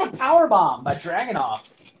 Oh, what a power bomb by Dragunov.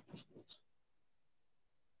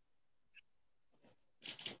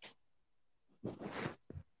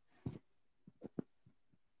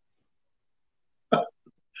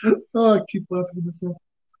 Oh, I keep laughing at myself.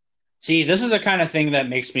 See, this is the kind of thing that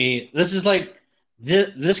makes me. This is like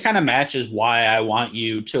this kind of match is why I want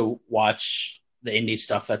you to watch the indie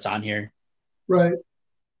stuff that's on here. Right.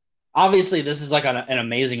 Obviously, this is like an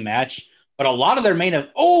amazing match, but a lot of their main.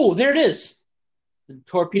 Oh, there it is. The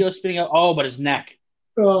torpedo spinning up. Oh, but his neck.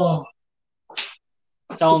 Oh,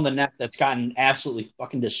 Selling the neck that's gotten absolutely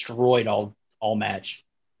fucking destroyed all match.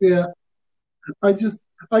 yeah.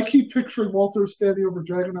 I keep picturing Walter standing over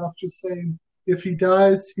Dragunov just saying, if he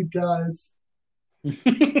dies, he dies. Which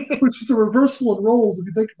is a reversal in roles if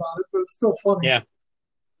you think about it, but it's still funny. Yeah.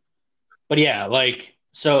 But yeah, like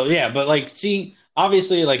so yeah, but like see,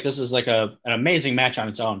 obviously like this is like an amazing match on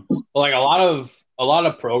its own. But like a lot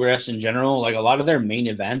of progress in general, like a lot of their main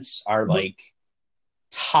events are like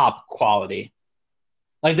top quality.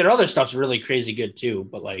 Like their other stuff's really crazy good too,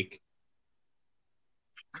 but like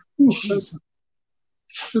Ooh, jeez.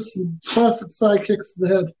 just some classic side kicks to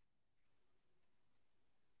the head.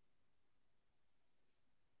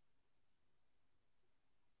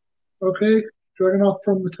 Okay, Dragunov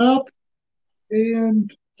from the top,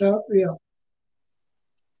 and yeah,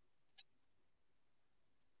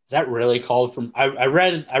 Is that really called from I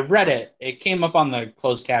read it. It came up on the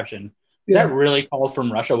closed caption. Is yeah. that really called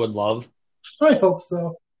from Russia with love? I hope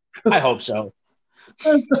so. I 'Cause hope so.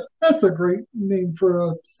 that's a great name for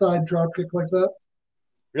a side drop kick like that.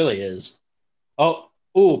 Really is. Oh,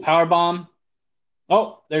 ooh, power bomb.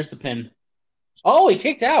 Oh, there's the pin. Oh, he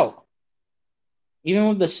kicked out. Even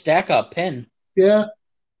with the stack up pin. Yeah,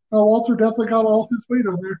 Walter definitely got all his weight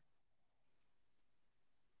on there.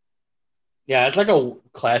 Yeah, it's like a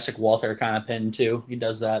classic Walter kind of pin too. He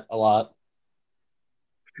does that a lot.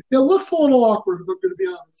 It looks a little awkward, if I'm going to be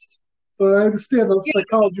honest, but I understand the Yeah,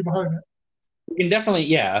 psychology behind it. you can definitely,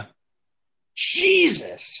 yeah.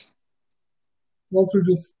 Jesus. Walter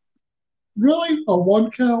just really a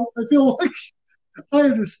one count. I feel like I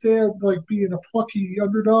understand like being a plucky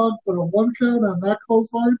underdog, but a one count on that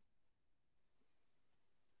close line,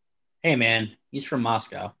 Hey man, he's from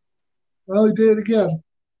Moscow. well, he did it again.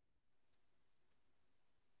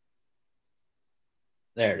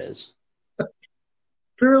 There it is.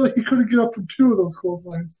 Apparently, he couldn't get up from two of those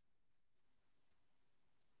clotheslines.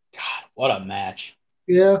 God, what a match!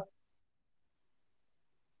 Yeah,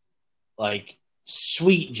 Like,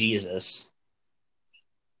 sweet Jesus.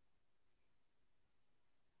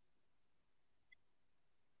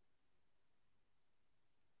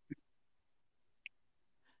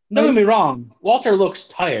 Don't I, get me wrong, Walter looks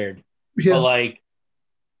tired, but yeah, like,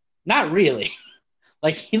 not really.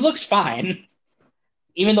 Like, he looks fine,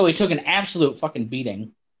 even though he took an absolute fucking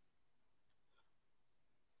beating.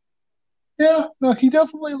 yeah. No, he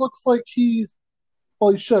definitely looks like he's.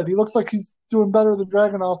 Well, he should. He looks like he's doing better than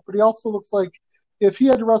Dragunov, but he also looks like if he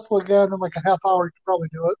had to wrestle again in like a half hour, he could probably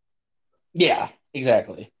do it. Yeah,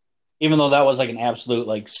 exactly. Even though that was like an absolute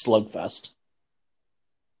like slugfest.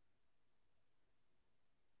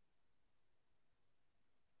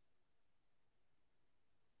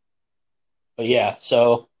 But yeah,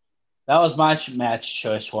 so that was my match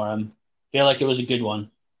choice for him. Feel like it was a good one.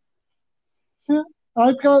 Yeah,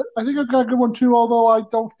 I think I've got a good one too. Although I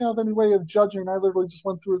don't have any way of judging. I literally just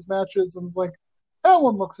went through his matches and was like, that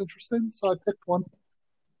one looks interesting, so I picked one.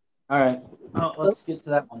 All right, well, But let's get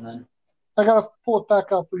to that one then. I gotta pull it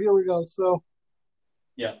back up. But here we go. So,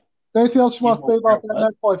 Yeah, anything else you you want to say know where about it that was.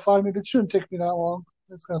 match while I find it? It shouldn't take me that long.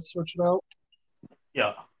 I'm just gonna search it out.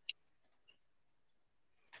 Yeah.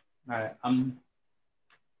 All right.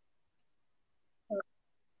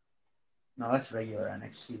 No, that's regular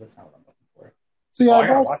NXT. That's not what I'm looking for. See, Oh, I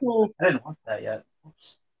gotta watch that. I didn't watch that yet.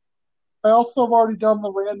 Oops. I also have already done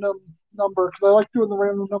the random number because I like doing the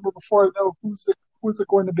random number before I know who's it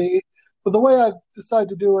going to be. But the way I decide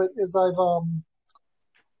to do it is I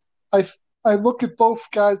I look at both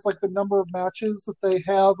guys like the number of matches that they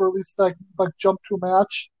have, or at least like jump to a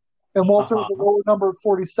match. And Walter was Uh the huh. lower number of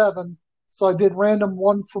 47, so I did random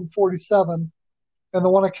one from 47, and the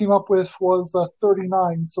one I came up with was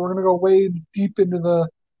 39. So we're gonna go way deep into the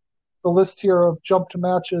list here of jump to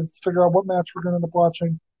matches to figure out what match we're gonna end up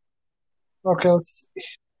watching. Okay, let's see.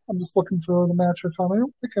 I'm just looking for the match I found. I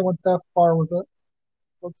don't think I went that far with it.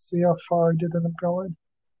 Let's see how far I did end up going.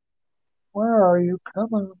 Where are you?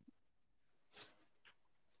 Come on.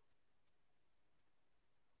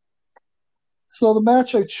 So the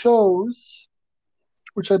match I chose,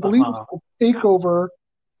 which I Uh believe is huh. the takeover,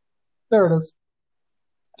 there it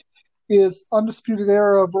is Undisputed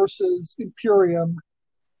Era versus Imperium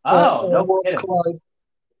at Oh, no Worlds kidding. Collide.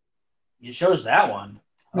 You chose that one.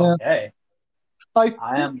 Yeah, Okay. I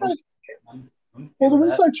I think am. I. I'm okay Well, the with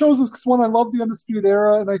reason that. I chose is because one, I love the Undisputed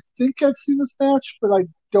Era, and I think I've seen this match, but I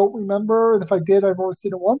don't remember. And if I did, I've only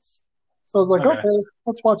seen it once. So I was like, Okay. okay,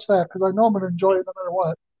 let's watch that because I know I'm going to enjoy it no matter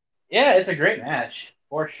what. Yeah, it's a great match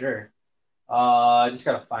for sure. I just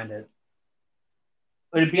gotta find it.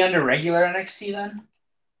 Would it be under regular NXT then?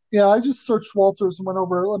 Yeah, I just searched Walters and went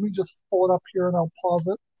over. Let me just pull it up here and I'll pause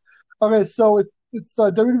it. Okay, so it's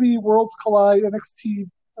WWE Worlds Collide NXT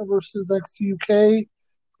versus NXT UK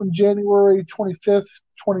from January 25th,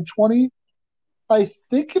 2020. I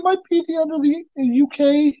think it might be the under the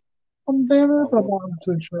UK banner, but I'm not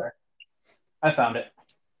 100% sure. I found it.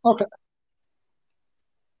 Okay,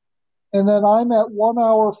 and then I'm at 1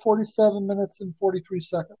 hour 47 minutes and 43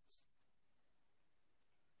 seconds.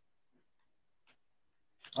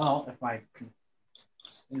 Oh, if my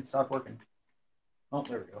thing stopped working. Oh,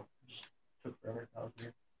 there we go. Just took forever. That was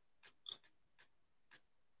weird.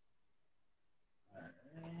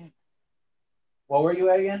 Alright. What were you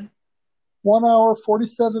at again? 1 hour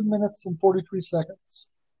 47 minutes and 43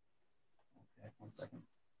 seconds. Okay, 1 second.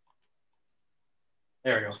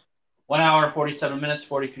 There we go. 1 hour, 47 minutes,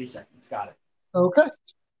 43 seconds. Got it. Okay.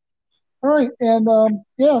 All right, and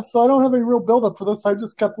yeah, so I don't have any real build-up for this. I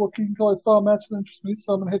just kept looking until I saw a match that interests me,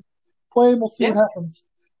 so I'm gonna hit play and we'll see Yeah. what happens.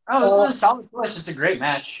 Oh, this is Uh, a solid choice. It's a great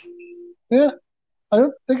match. yeah, I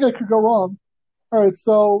don't think I could go wrong. All right,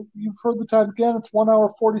 so you've heard the time again. It's 1 hour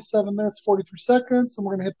 47 minutes 43 seconds, and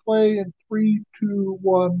we're gonna hit play in three, two,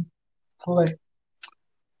 one, play.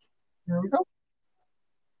 Here we go.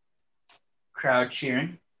 Crowd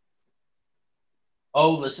cheering.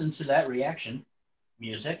 Oh, listen to that reaction.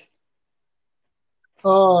 Music.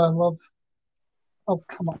 Oh, I love. Oh,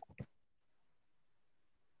 come on.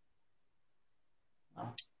 Oh.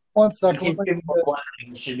 One In second. case Let me people are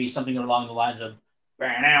wondering, it should be something along the lines of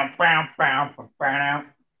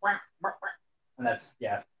and that's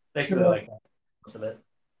yeah, basically yeah. like that. Most of it.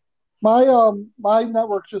 My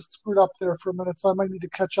network just screwed up there for a minute, so I might need to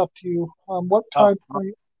catch up to you. What Oh, time?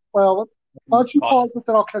 Well, why don't you pause. pause it,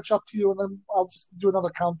 then I'll catch up to you, and then I'll just do another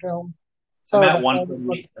countdown. I'm Sorry at about that.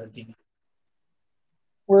 148.17.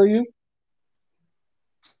 Where are you?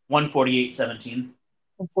 148.17.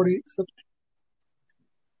 148. So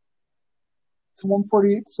to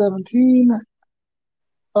 148.17.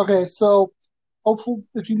 Okay, so hopefully,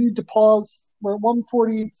 if you need to pause, we're at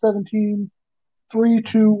 148.17, 3,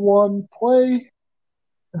 2, 1, play.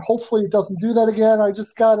 And hopefully it doesn't do that again. I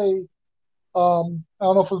just got I don't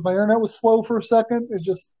know if it was my internet was slow for a second. It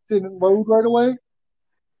just didn't load right away.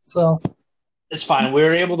 So, It's fine. We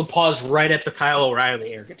were able to pause right at the Kyle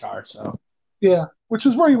O'Reilly air guitar, so yeah, which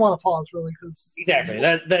is where you want to pause, really, because exactly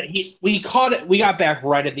we caught it. We got back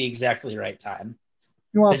right at the exactly right time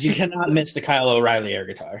you want to because you see. cannot miss the Kyle O'Reilly air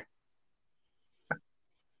guitar.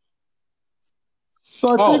 So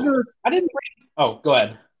I Oh, figured, I didn't. Oh, go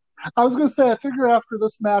ahead. I was going to say, I figure after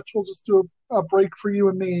this match, we'll just do a break for you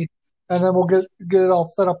and me, and then we'll get it all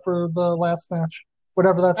set up for the last match,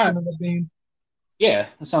 whatever that's All right. going to end up being. Yeah,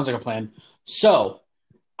 that sounds like a plan. So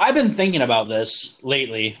I've been thinking about this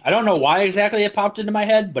lately. I don't know why exactly it popped into my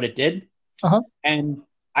head, but it did. Uh-huh. And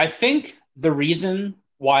I think the reason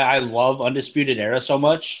why I love Undisputed Era so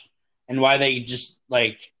much and why they just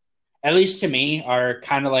like, at least to me, are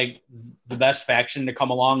kind of like the best faction to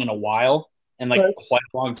come along in a while and like Right. quite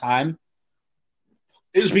a long time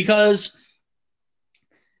is because,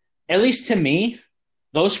 at least to me,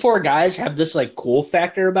 those four guys have this like cool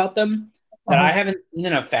factor about them that Uh-huh. I haven't seen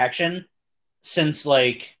in a faction since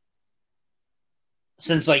like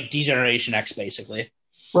Degeneration X, basically.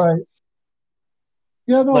 Right.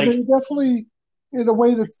 Yeah, no, they Like, definitely, in a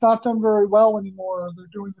way that's not done very well anymore, they're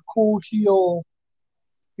doing the cool heel,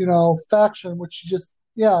 faction, which just,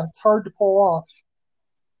 yeah, it's hard to pull off.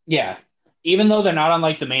 yeah, even though they're not on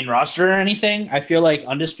like the main roster or anything, I feel like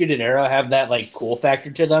Undisputed Era have that like cool factor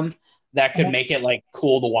to them that could Uh-huh. make it like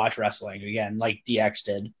cool to watch wrestling again, like DX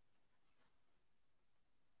did.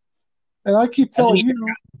 And I keep And then telling you you,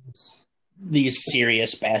 got these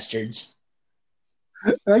serious bastards.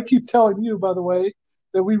 and I keep telling you, by the way,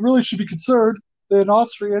 that we really should be concerned that an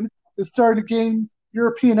Austrian is starting to gain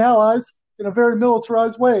European allies in a very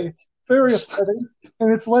militarized way. It's very upsetting,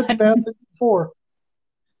 and it's led to bad things before.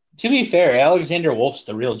 To be fair, Alexander Wolf's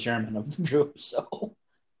the real German of the group, so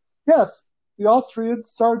Yes, the Austrians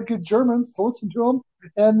started to get Germans to listen to them,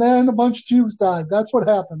 and then a bunch of Jews died. That's what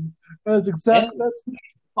happened. That's exactly and that's.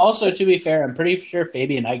 also to be fair, I'm pretty sure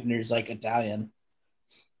Fabian Eichner's like Italian.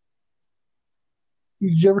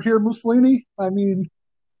 Did you ever hear Mussolini? I mean,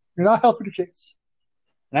 you're not helping the case.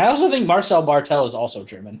 And I also think Marcel Bartel is also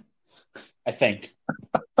German. I think.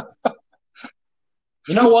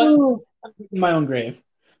 You know what? I'm in my own grave.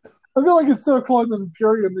 I feel like instead of calling them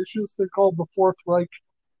Imperium, they should have been called the Fourth Reich.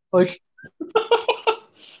 Like,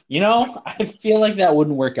 You know, I feel like that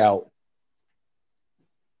wouldn't work out.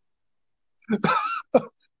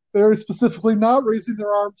 very specifically, not raising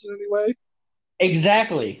their arms in any way.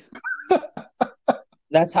 Exactly.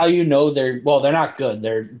 That's how you know they're not good.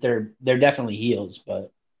 They're definitely heels,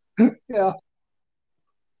 but Yeah.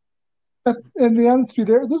 And the honesty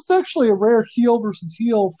there, this is actually a rare heel versus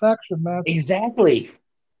heel faction match. exactly.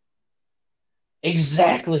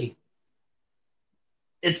 Exactly.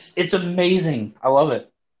 It's amazing. I love it.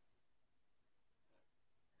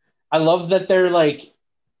 I love that they're like,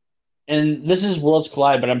 and this is Worlds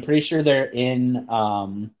Collide, but I'm pretty sure they're in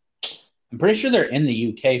the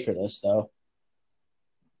UK for this though.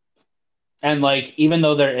 And like, even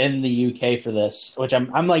though they're in the UK for this, which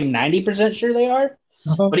I'm like 90% sure they are,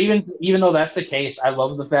 Uh-huh. but even though that's the case, I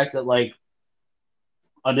love the fact that like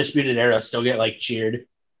Undisputed Era still get like cheered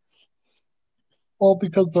Well,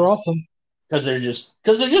 because they're awesome. because they're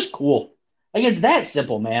just cool. Like, it's that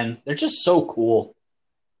simple, man. They're just so cool.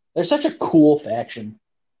 They're such a cool faction.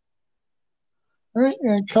 All right,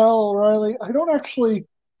 and Kyle O'Reilly. I don't actually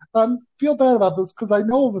feel bad about this because I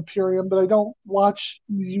know of Imperium, but I don't watch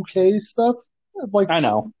UK stuff like I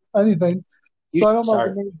know. anything. You So I should don't know the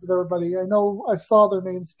start. names of everybody. I know I saw their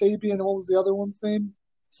names, Fabian. What was the other one's name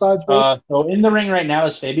besides Wolf? So in the ring right now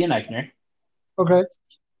is Fabian Eichner. Okay,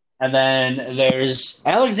 And then there's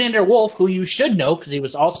Alexander Wolf, who you should know because he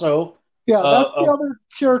was also yeah, that's the uh, other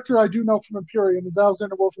character I do know from Imperium is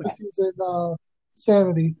Alexander Wolf because he was in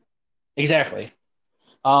Sanity. exactly.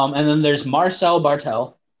 And then there's Marcel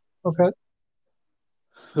Bartel, Okay,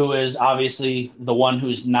 who is obviously the one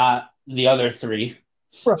who's not the other three.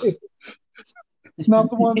 right.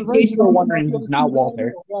 Not the one in In the ring, case you were not wondering, the other he's two not that I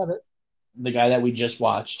Walter, know. Got it. the guy that we just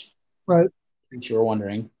watched. Right. In case you were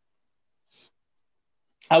wondering.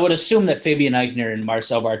 I would assume that Fabian Eichner and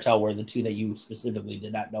Marcel Bartel were the two that you specifically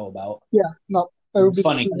did not know about. Yeah, no, that would It's be the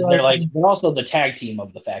funny two because that they're I like think. they're also the tag team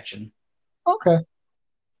of the faction. Okay,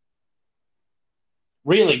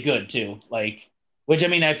 Really good too. Like, which I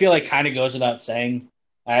mean, I feel like kind of goes without saying.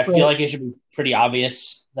 I feel right. like it should be pretty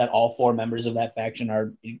obvious that all four members of that faction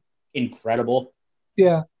are incredible.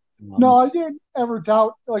 Yeah. No, Um, I didn't ever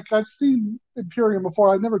doubt. Like I've seen Imperium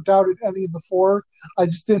before. I never doubted any of the four. I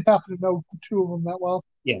just didn't happen to know two of them that well.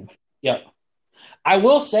 yeah, yeah. I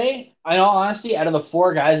will say, in all honesty, out of the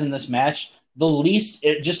four guys in this match,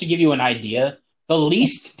 just to give you an idea, the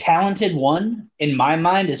least talented one in my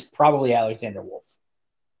mind is probably Alexander Wolf.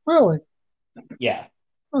 Really, Yeah,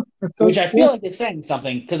 which that's I feel cool. like is saying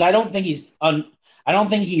something because I don't think he's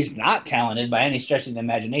not talented by any stretch of the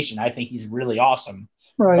imagination. I think he's really awesome.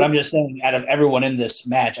 But Right. I'm just saying, out of everyone in this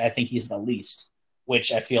match, I think he's the least,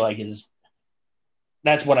 which I feel like is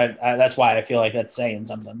that's why I feel like that's saying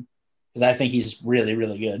something because I think he's really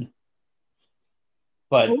really good.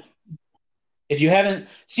 But if you haven't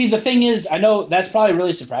see the thing is, I know that's probably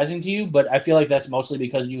really surprising to you, but I feel like that's mostly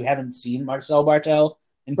because you haven't seen Marcel Bartel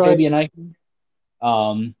and Right. Fabian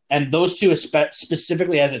Eichmann. And those two,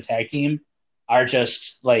 specifically as a tag team, are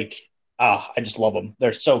just like, I just love them.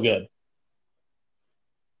 They're so good.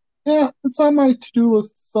 Yeah, it's on my to-do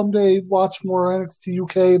list to someday. Watch more NXT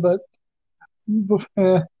UK, but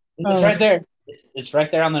eh, I It's don't right there. It's right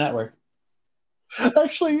there on the network. know.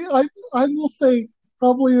 Actually, I will say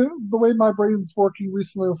probably the way my brain's working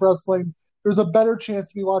recently with wrestling, there's a better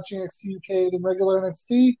chance of me watching NXT UK than regular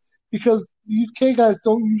NXT because the UK guys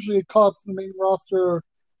don't usually get caught up to the main roster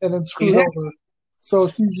and then screwed Exactly. over. So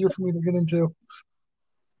it's easier for me to get into.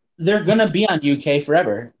 They're gonna be on UK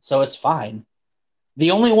forever, so it's fine.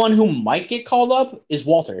 The only one who might get called up is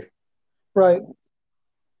Walter, Right.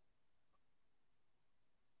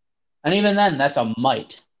 and even then, that's a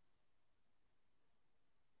might.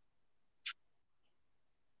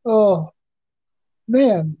 Oh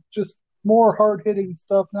man, just more hard hitting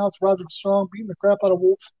stuff. Now it's Roderick Strong beating the crap out of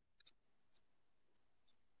Wolf.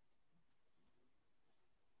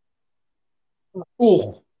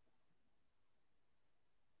 Oh,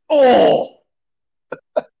 oh,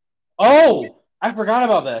 oh! I forgot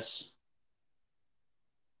about this.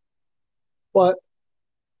 But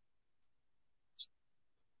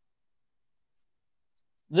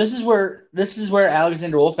This is where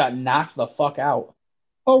Alexander Wolf got knocked the fuck out.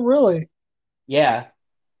 oh really? Yeah,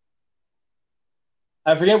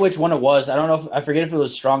 I forget which one it was. I don't know if I forget if it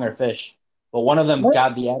was Strong or Fish, but one of them What?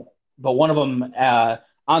 got the but one of them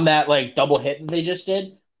on that like double hit that they just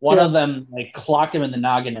did. One Yeah. of them like clocked him in the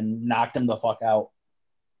noggin and knocked him the fuck out.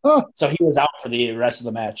 Huh. So he was out for the rest of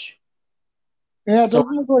the match. Yeah, it So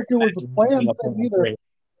doesn't look like it was a making planned a thing either. 4-on-3.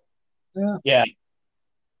 Yeah, Yeah.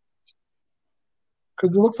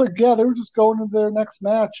 because it looks like yeah they were just going to their next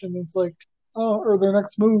match and it's like oh or their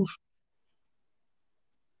next move.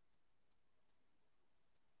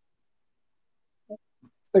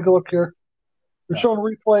 Let's take a look here. They're Yeah. showing a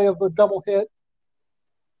replay of the double hit.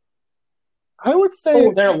 I would say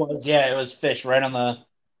Oh, there it was. Yeah, it was Fish right on the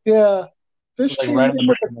yeah, Fish like came right on in the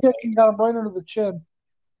with a brain. kick and got him right under the chin.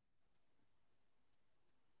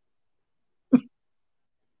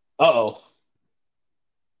 Uh-oh.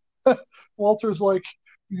 Walter's like,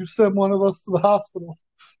 you send one of us to the hospital.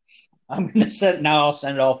 I'll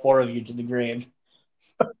send all four of you to the grave.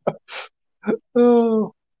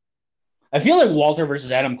 Oh I feel like Walter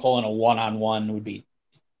versus Adam Cole in a one-on-one would be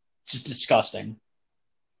just disgusting.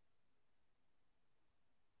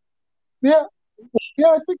 yeah, yeah.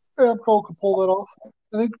 I think Cole could pull that off.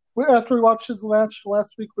 I think after we watched his match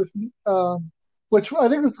last week with, which I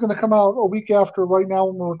think is going to come out a week after right now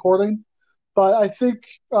when we're recording. But I think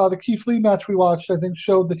the Keith Lee match we watched, I think,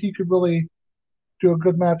 showed that he could really do a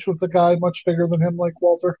good match with a guy much bigger than him, like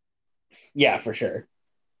Walter. Yeah, for sure.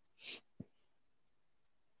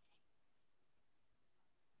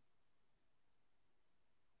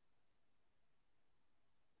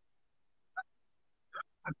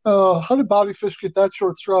 How did Bobby Fish get that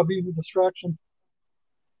short straw being a distraction?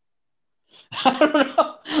 I don't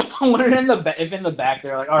know. I wonder if in the back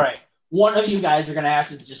they're like, all right, one of you guys are gonna have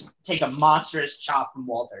to just take a monstrous chop from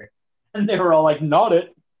Walter, and they were all like, not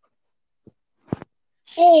it.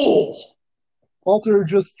 Oh, Walter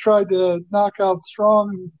just tried to knock out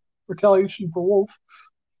Strong in retaliation for Wolf,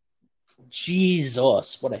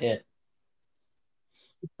 Jesus, what a hit!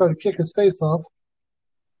 tried to kick his face off.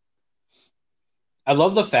 I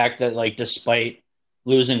love the fact that like despite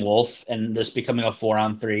losing Wolf and this becoming a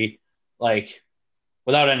 4-on-3, like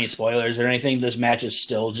without any spoilers or anything, this match is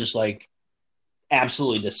still just like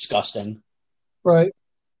absolutely disgusting. Right.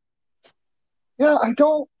 Yeah, I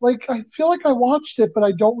don't like. I feel like I watched it, but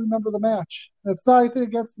I don't remember the match. It's not anything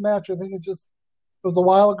against the match. I think it was a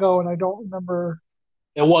while ago, and I don't remember.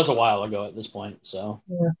 It was a while ago at this point, so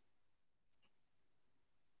Yeah,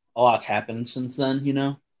 a lot's happened since then, you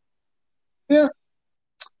know. yeah.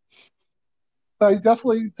 I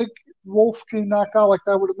definitely think Wolf getting knocked out like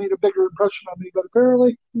that would have made a bigger impression on me, but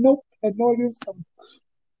apparently, nope, had no idea it was coming.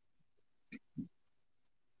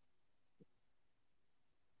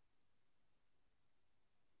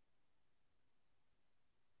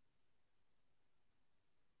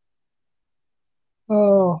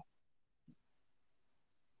 Oh,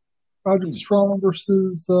 Roderick Hmm. Strong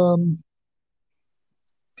versus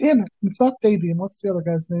damn it, it's not Fabian. What's the other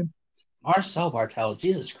guy's name? Marcel Bartel.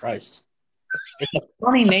 Jesus Christ. It's a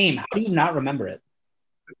funny name. How do you not remember it?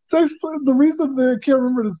 It's actually, the reason that I can't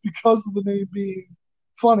remember it is because of the name being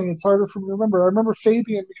funny. It's harder for me to remember. I remember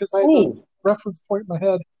Fabian because I had the Ooh. reference point in my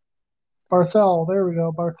head. Barthel, there we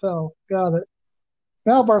go. Barthel, got it.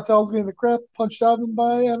 Now Barthel's getting the crap punched out of him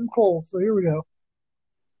by Adam Cole. So here we go.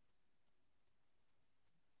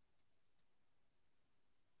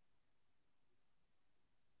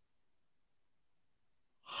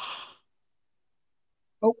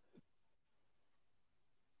 Oh,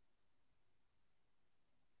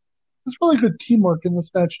 there's really good teamwork in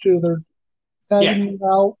this match too. They're Yeah. tagging it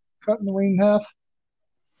out, cutting the ring in half.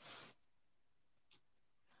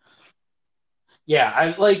 Yeah.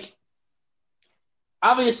 I like,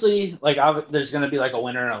 obviously, like, there's going to be like a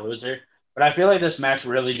winner and a loser, but I feel like this match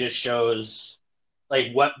really just shows,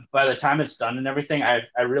 like, what, by the time it's done and everything, I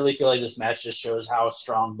really feel like this match just shows how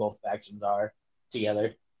strong both factions are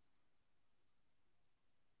together.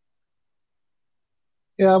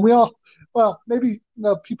 Yeah, we all, well, maybe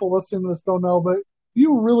the people listening to this don't know, but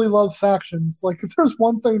you really love factions. Like, if there's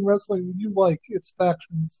one thing in wrestling you like, it's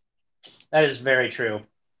factions. That is very true.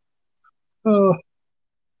 Uh,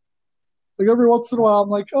 like every once in a while, I'm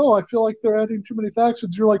like, oh, I feel like they're adding too many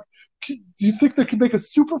factions. You're like, do you think they could make a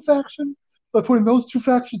super faction by putting those two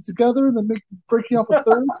factions together and then breaking off a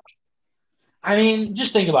third? I mean,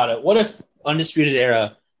 just think about it. What if Undisputed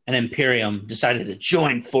Era and Imperium decided to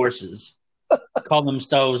join forces, call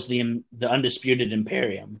themselves the Undisputed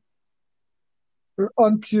Imperium, Or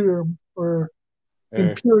unpure or or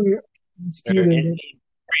imperial in disputed. the Imperium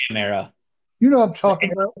era? You know what I'm The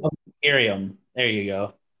talking era about. of Imperium. There you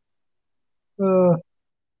go. Uh,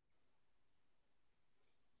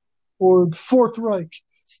 or the Fourth Reich.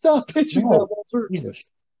 Stop pitching that, No, Walter.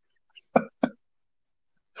 Jesus.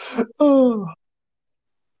 Oh,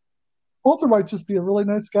 Walter might just be a really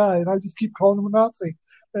nice guy, and I just keep calling him a Nazi.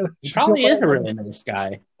 And I He should feel probably bad is a about it. really nice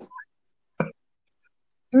guy.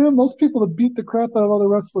 Yeah, most people that beat the crap out of other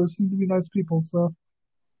wrestlers seem to be nice people. So,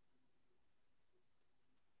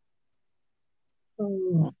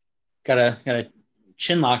 uh, Got a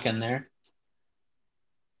chin lock in there.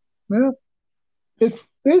 yeah, it's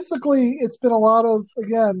basically it's been a lot of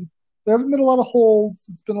again. There haven't been a lot of holds.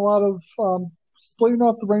 It's been a lot of splitting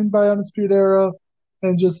off the ring by Undisputed Era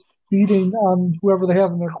and just beating on whoever they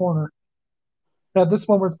have in their corner. At this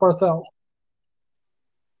moment, it's Barthel.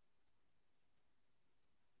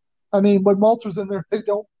 I mean, when Malter's in there, they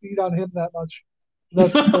don't beat on him that much.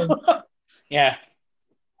 That's the thing. Yeah.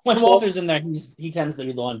 When Well, Walter's in there, he tends to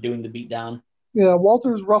be the one doing the beatdown. yeah,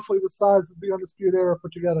 Walter's roughly the size of the Undisputed Era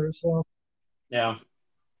put together. So, Yeah.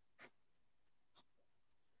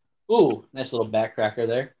 Ooh, nice little backcracker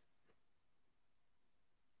there.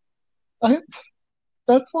 I,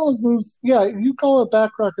 that's one of those moves. Yeah, you call it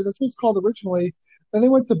backcracker. That's what it's called originally. Then they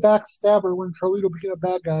went to backstabber when Carlito became a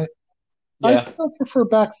bad guy. I Yeah. still prefer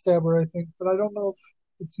backstabber, I think, but I don't know if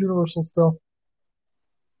it's universal still.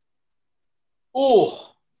 Ooh,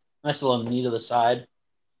 nice little knee to the side.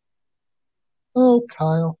 Oh,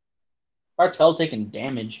 Kyle. Bartel taking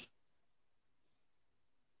damage.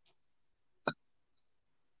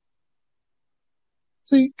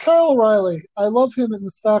 See, Kyle O'Reilly, I love him in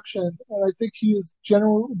this faction, and I think he is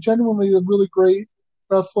genuinely a really great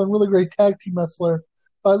wrestler, and really great tag team wrestler.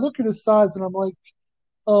 But I look at his size, and I'm like,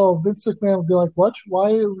 oh, Vince McMahon would be like, what?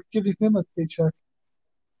 Why are we giving him a paycheck?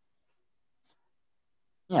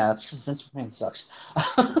 Yeah, that's because Vince McMahon sucks.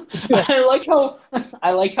 Yeah.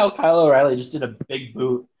 I like how Kyle O'Reilly just did a big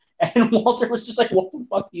boot, and Walter was just like, "What the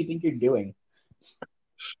fuck do you think you're doing?"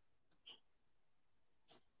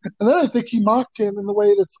 And then I think he mocked him in the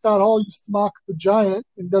way that Scott Hall used to mock the Giant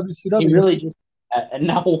in He WCW. really just, and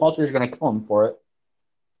now Walter's gonna kill him for it.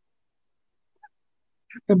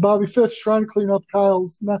 And Bobby Fish trying to clean up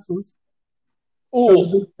Kyle's messes as a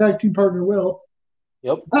Oh, big tag team partner will.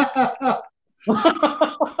 yep.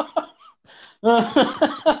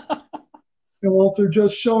 And Walter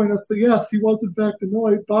just showing us that yes, he was in fact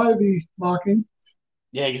annoyed by the mocking.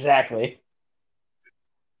 Yeah, exactly.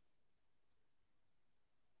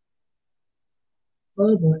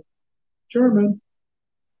 Oh boy. German.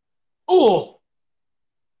 Oh,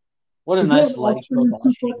 what a Is that nice an leg kick Austrian on a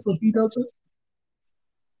suplex shin. when he does it?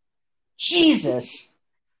 Jesus.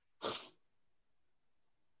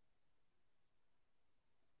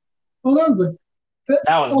 Oh, that was a that,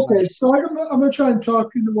 That was okay. nice. So I'm gonna try and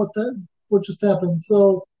talk into what just happened.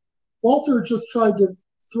 So Walter just tried to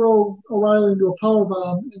throw O'Reilly into a power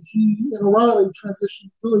bomb, and O'Reilly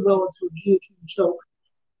transitioned really well into a guillotine choke,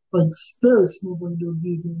 like very smoothly into a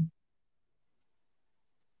guillotine.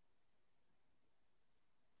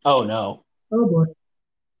 Oh no. Oh boy.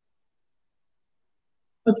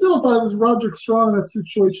 I feel if I was Roderick Strong in that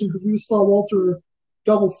situation, because we just saw Walter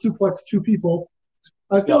double suplex two people,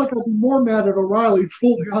 I feel Yep. like I'd be more mad at O'Reilly for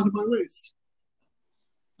holding onto my waist.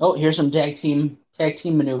 Oh, here's some tag team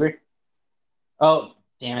maneuver. Oh,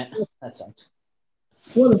 damn it. That sucked.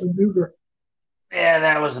 What a maneuver. Yeah,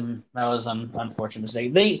 that was an unfortunate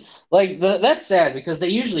mistake. They that's sad because they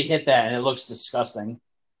usually hit that and it looks disgusting.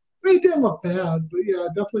 I mean, it didn't look bad, but yeah, it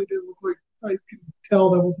definitely didn't look like I could tell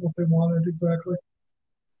that wasn't what they wanted exactly.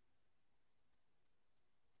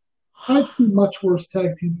 I've seen much worse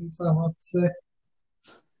tag team moves, I have to say.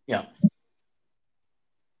 Yeah.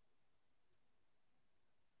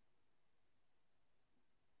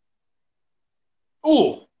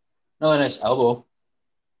 Ooh, another nice elbow.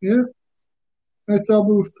 Yeah, nice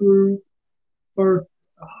elbow through Barth.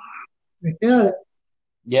 I had it.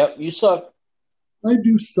 Yep, you suck. I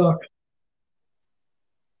do suck.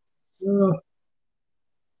 Uh,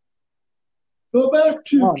 go back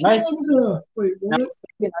to Oh, nice. Canada. Wait, Now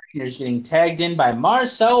what? he's getting tagged in by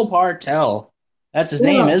Marcel Bartel. That's his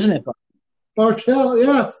name, Yeah, isn't it? Bartel.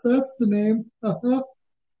 Yes, that's the name. Uh-huh.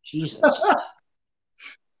 Jesus.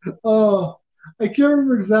 Uh, I can't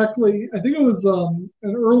remember exactly. I think it was an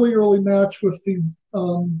early match with the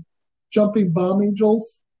Jumping Bomb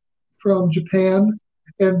Angels from Japan.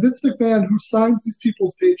 And Vince McMahon, who signs these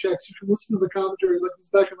people's paychecks, you can listen to the commentary, like this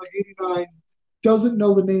back in like '89, doesn't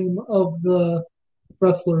know the name of the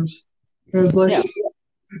wrestlers. And it's Yeah.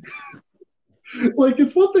 like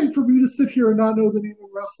it's one thing for me to sit here and not know the name of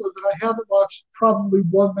a wrestler that I haven't watched probably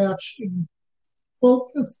one match in.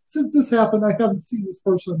 Well, since this happened, I haven't seen this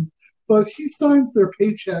person, but he signs their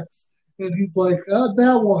paychecks, and he's like,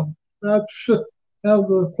 that one, that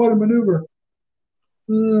was quite a maneuver.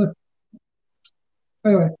 Uh,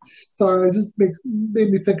 anyway, sorry, it just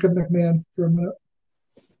made me think of McMahon for a minute.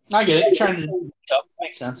 I get it. Trying to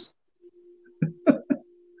makes sense.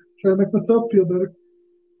 Try to make myself feel better.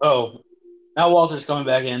 Oh, now Walter's coming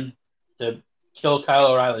back in to kill Kyle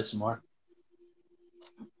O'Reilly some more.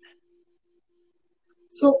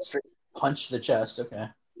 So Straight punch to the chest. Okay.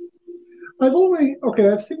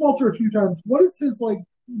 I've seen Walter a few times. What is his like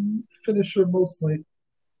finisher mostly?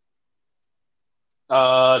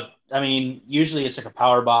 I mean, usually it's like a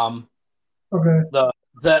power bomb. Okay,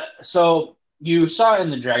 So you saw it in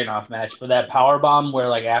the Dragunov match, but that power bomb where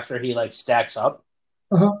like after he like stacks up,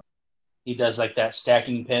 uh huh, he does like that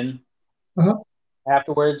stacking pin uh huh.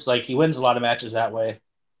 afterwards. Like he wins a lot of matches that way.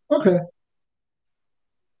 Okay,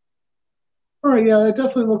 all right, yeah, it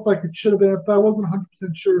definitely looked like it should have been, but I wasn't 100%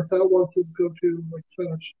 sure if that was his go-to like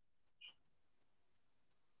finish.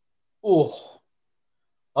 Oh,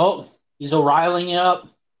 oh, he's O'Reillying up.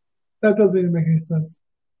 That doesn't even make any sense.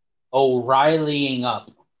 O'Reillying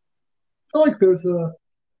up. I feel like there's a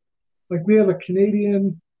like we have a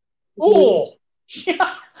Canadian. Oh,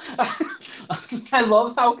 yeah. I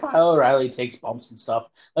love how Kyle O'Reilly takes bumps and stuff.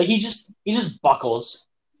 Like he just buckles.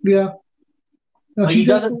 Yeah, no, Like he he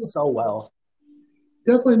does it so well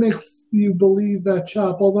definitely makes you believe that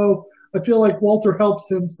chop. Although I feel like Walter helps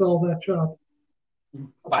him sell that chop.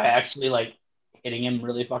 by actually like hitting him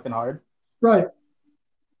really fucking hard. Right,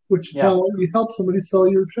 which is Yeah. how you help somebody sell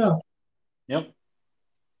your chop. Yep.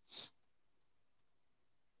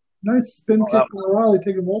 Nice spin Oh, kick from O'Reilly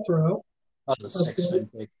taking Walter out. that was a Up six there. spin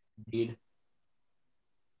kick indeed.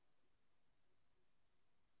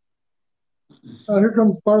 Here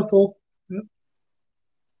comes Barthel. Yep.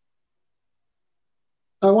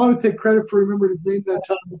 I want to take credit for remembering his name that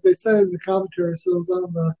time, but they said it in the commentary, so it was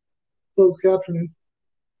on the closed captioning.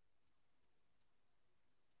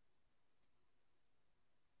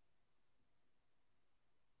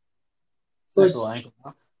 It's like, Nice little ankle.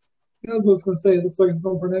 Huh? you know, what I was going to say, it looks like it's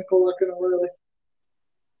going for an ankle lock and O'Reilly.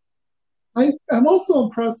 I'm also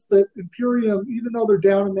impressed that Imperium, even though they're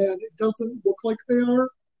down a man, it doesn't look like they are.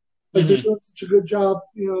 Like they're Mm-hmm. doing such a good job,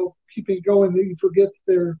 keeping it going that you forget that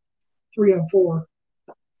they're 3 on 4.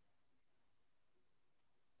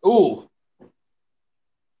 Ooh,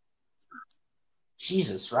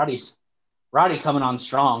 Jesus, Roddy coming on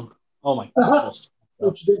strong. Oh my God,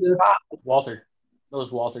 What you did there. Walter,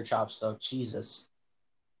 those Walter chops though. Jesus.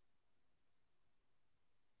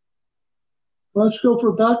 Why don't you go for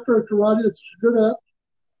a backbreaker, Roddy? That's what you're good at.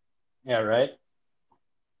 Yeah, right.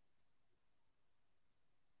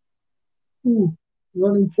 Ooh.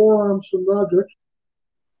 running forearms from Roderick,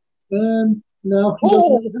 and now he doesn't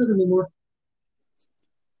Oh, have a head anymore.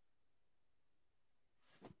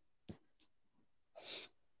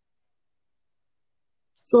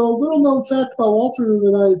 So, little known fact about Walter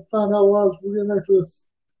that I found out while I was reading there for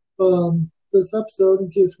this episode, in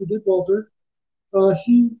case we did Walter.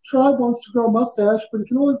 He tried once to grow a mustache, but he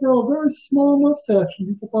can only grow a very small mustache, and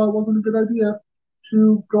people thought it wasn't a good idea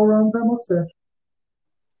to go around with that mustache.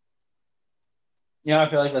 yeah, I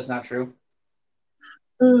feel like that's not true.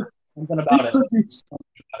 Uh, Something it about it. could be,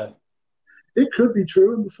 Something about it. it could be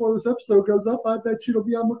true, and before this episode goes up, I bet you it'll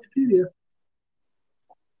be on Wikipedia.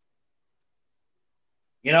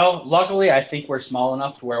 Luckily, I think we're small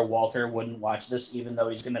enough to where Walter wouldn't watch this, even though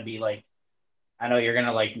he's gonna be like, I know you're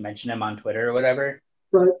gonna like mention him on Twitter or whatever.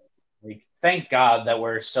 Right. Like, thank God that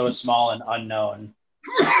we're so small and unknown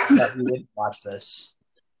that he wouldn't watch this.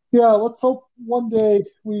 Yeah, let's hope one day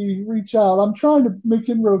we reach out. I'm trying to make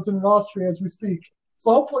inroads in Austria as we speak.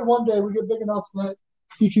 So hopefully one day we get big enough that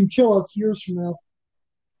he can kill us years from now.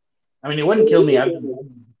 I mean, he wouldn't kill me. I've been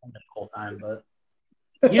the whole time, but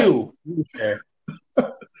you there.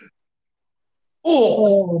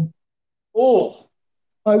 Oh, Um, oh,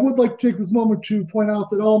 I would like to take this moment to point out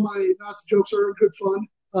that all my Nazi jokes are good fun.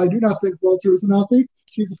 I do not think Walter is a Nazi.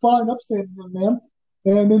 He's a fine, upstanding young man,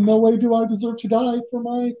 and in no way do I deserve to die for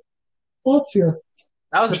my thoughts here.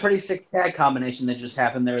 that was a pretty sick tag combination that just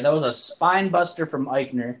happened there. That was a spine buster from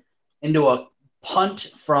Eichner into a punt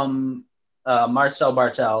from Marcel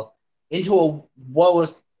Bartel into what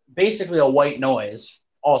was basically a white noise,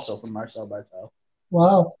 also from Marcel Bartel.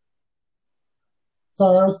 Wow.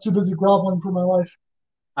 Sorry, I was too busy groveling for my life.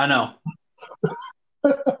 I know.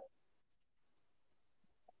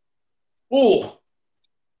 Oh,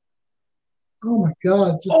 Oh my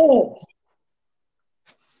God! Just oh.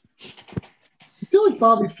 I feel like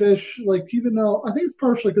Bobby Fish, like even though I think it's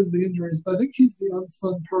partially because of the injuries, but I think he's the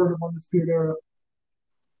unsung part of Undisputed Era.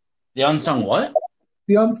 The unsung what?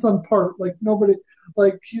 The unsung part, like nobody,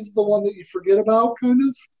 like he's the one that you forget about, kind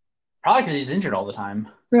of. Probably because he's injured all the time.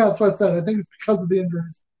 Yeah, that's what I said. I think it's because of the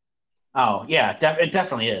injuries. Oh, yeah, it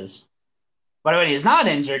definitely is. But when he's not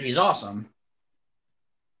injured, he's awesome.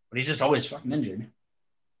 But he's just always fucking injured.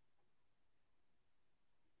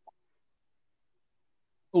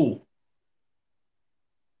 Ooh.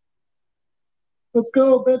 Let's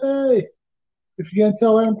go, baby! If you can't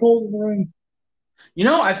tell, Adam Cole's in the ring.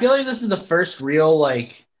 I feel like this is the first real,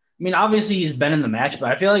 like, I mean, obviously he's been in the match,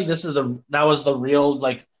 but I feel like that was the real,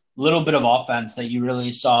 like, little bit of offense that you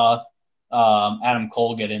really saw Adam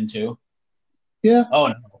Cole get into. Yeah. Oh,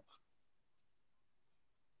 no.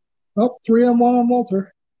 Oh, 3-on-1 on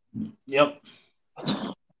Walter, Yep.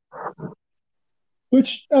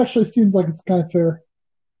 which actually seems like it's kind of fair.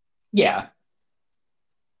 Yeah.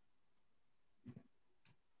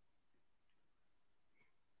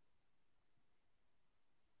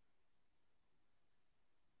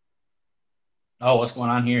 Oh, what's going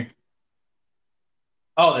on here?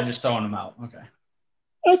 Oh, they're just throwing him out. Okay.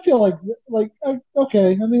 I feel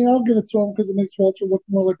okay. I mean, I'll give it to him because it makes Walter look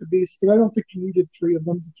more like a beast, but I don't think you needed three of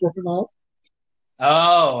them to throw him out.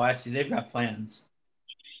 Oh, I see. They've got plans.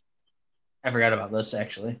 I forgot about this,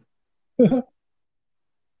 actually. Right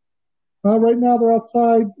now they're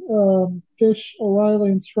outside. Fish,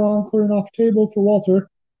 O'Reilly, and Strong clearing off the table for Walter.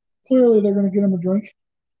 Clearly, they're going to get him a drink.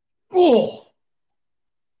 Oh,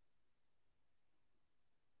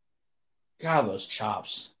 God, those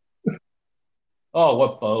chops. Oh,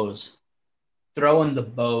 what bows. Throwing the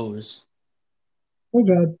bows. Oh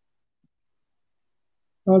God,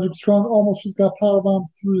 Roderick Strong almost just got powerbombed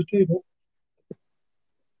through the table.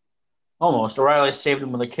 Almost. O'Reilly saved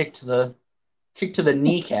him with a kick to the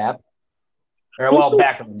kneecap. Or, I well, just,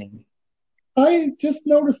 back of the knee. I just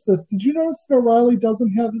noticed this. Did you notice that O'Reilly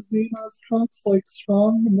doesn't have his name on his trunks like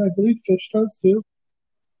Strong, and I believe Fish does too?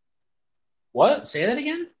 What? Say that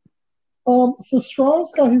again? So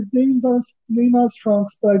Strong's got his name on his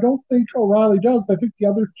trunks, but I don't think O'Reilly does. But I think the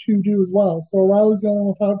other two do as well. So O'Reilly's the only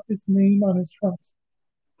one without his name on his trunks.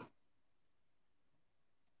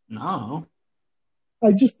 No.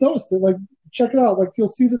 I just noticed it. Like, check it out. Like, you'll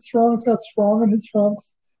see that Strong's got Strong on his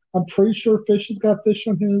trunks. I'm pretty sure Fish has got Fish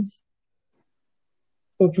on his.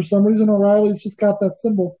 But for some reason, O'Reilly's just got that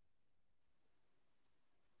symbol.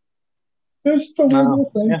 It's just a weird No.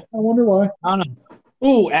 little thing. Yeah. I wonder why. I don't know.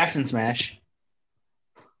 Ooh, Axe Smash.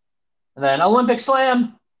 And then Olympic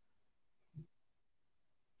Slam.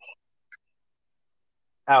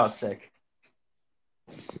 That was sick.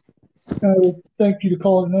 I would thank you to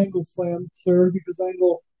call it an angle slam, sir, because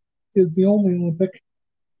angle is the only Olympic.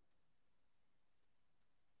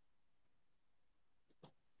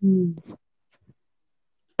 Hmm.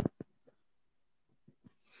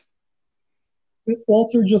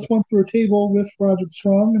 Walter just went through a table with Roderick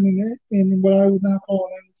Strong in what I would now call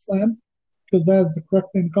an angle slam, because that is the correct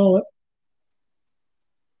thing to call it.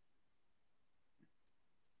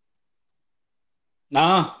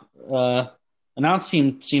 Nah, announce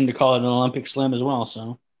team seemed to call it an Olympic slam as well.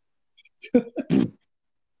 So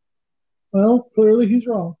Well, clearly he's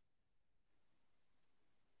wrong.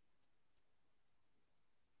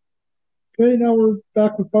 Okay, now we're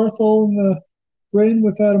back with Barthol in the ring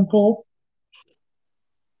with Adam Cole.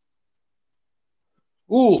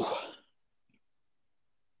 ooh,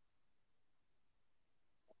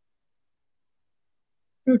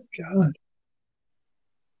 Good God.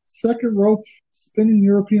 Second rope spinning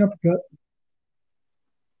European uppercut.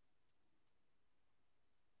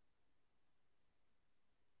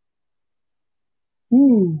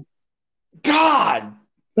 Ooh, God,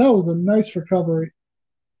 that was a nice recovery.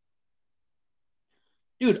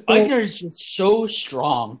 dude, So, Eichner is just so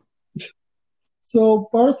strong. so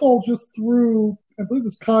Barthol just threw, I believe it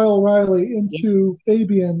was Kyle O'Reilly, into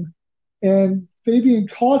Fabian, and Fabian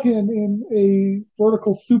caught him in a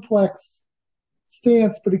vertical suplex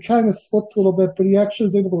stance, but he kind of slipped a little bit, but he actually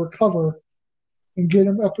was able to recover and get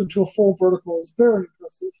him up into a full vertical. It was very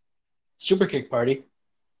impressive. Super kick party.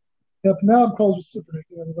 Yep, now I'm called just super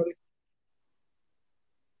kicking everybody.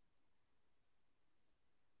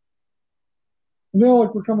 I feel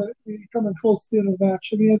like we're coming close to the end of the match.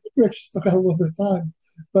 I mean, I think we actually still got a little bit of time,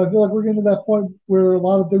 but I feel like we're getting to that point where a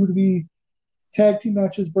lot of WWE tag team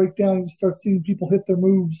matches break down and you start seeing people hit their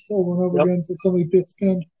moves over and over Yep. again, so somebody gets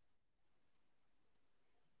pinned.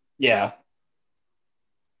 Yeah.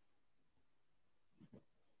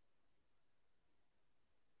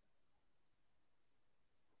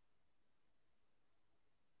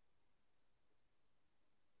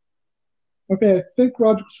 Okay, I think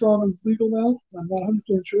Roderick Strong is legal now. I'm not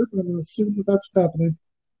 100% sure, but I'm going to assume that that's what's happening.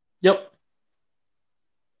 Yep.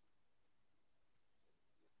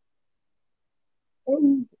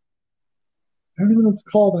 Oh, I don't even know what to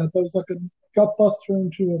call that. That was like a gut buster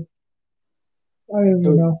into a. I don't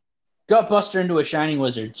even know. Gut buster into a shining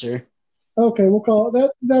wizard, sir. Okay, we'll call it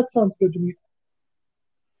that. That sounds good to me.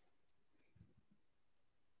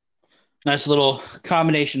 Nice little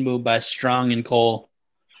combination move by Strong and Cole.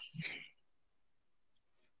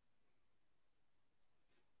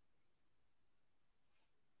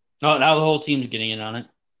 Oh, now the whole team's getting in on it.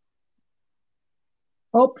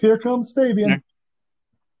 Oh, here comes Yeah. Fabian.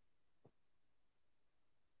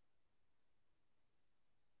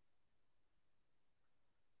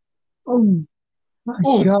 Oh my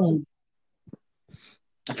Oh, God!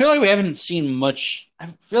 I feel like we haven't seen much. I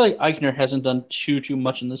feel like Eichner hasn't done too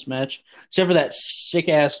much in this match, except for that sick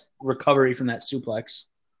ass recovery from that suplex.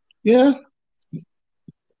 Yeah,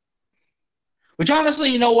 Which honestly,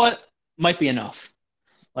 you know what, might be enough.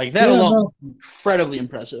 Like that yeah. alone, No, incredibly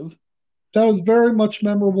impressive. that was very much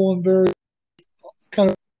memorable and very kind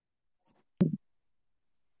of.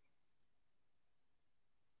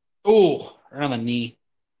 Oh, right on the knee.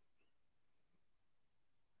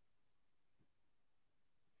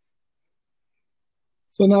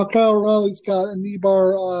 So now Kyle O'Reilly's got a knee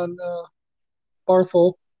bar on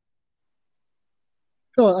Barthel.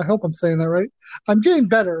 Oh, I hope I'm saying that right. I'm getting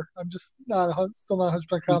better. I'm just still not 100% You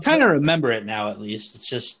kind confident. of remember it now, at least. It's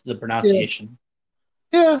just the Yeah, pronunciation.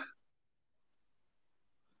 yeah.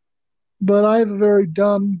 But I have a very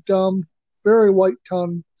dumb, very white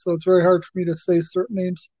tongue, so it's very hard for me to say certain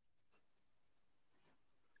names.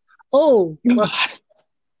 Oh, well,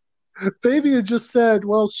 God. Baby had just said,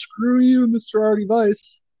 "Well, screw you, Mr. Artie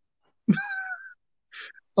Vice."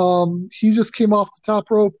 He just came off the top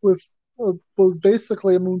rope with was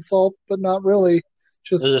basically a moonsault, but not really.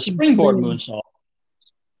 Just There's a springboard insane. moonsault.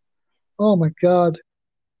 Oh my God!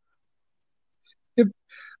 If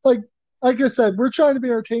like like I said, we're trying to be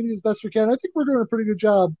entertaining as best we can. I think we're doing a pretty good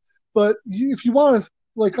job. But if you want to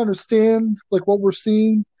like understand like what we're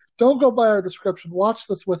seeing, don't go by our description. Watch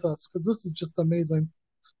this with us because this is just amazing.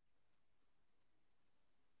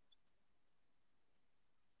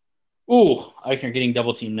 Ooh, Eichner getting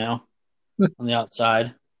double teamed now on the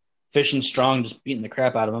outside. Fish and Strong just beating the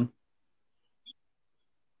crap out of him.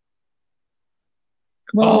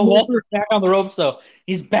 Come on, Oh, Walter's Walter. back on the ropes, though.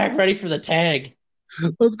 He's back ready for the tag.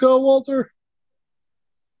 Let's go, Walter.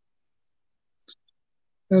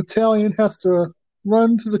 An Italian has to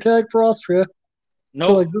run to the tag for Austria. I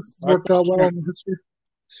feel like Nope. this has worked out Bartel's well German. in the history.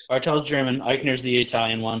 Bartel's German. Eichner's the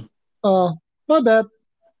Italian one. My bad.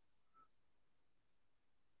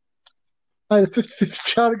 I had a 50-50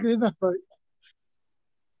 shot of getting that right.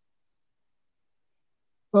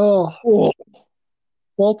 Oh, Oh,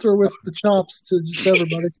 Walter with the chops to just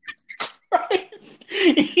everybody. Christ.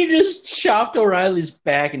 He just chopped O'Reilly's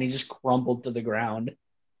back and he just crumpled to the ground.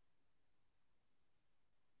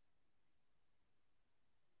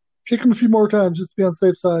 Kick him a few more times just to be on the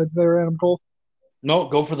safe side there, Adam Cole. No,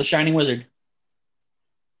 go for the Shining Wizard.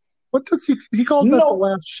 What does he calls that the No.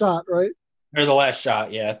 last shot, right? Or the last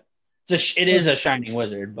shot, yeah. It is a Shining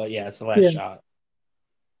Wizard, but yeah, it's the last Yeah. shot.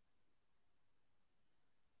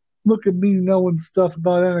 Look at me knowing stuff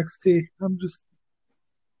about NXT. I'm just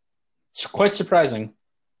It's quite surprising.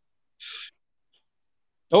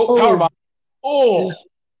 Oh, oh powerbomb. yeah, Oh,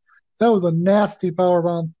 that was a nasty power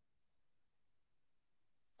bomb.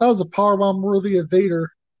 That was a power bomb worthy of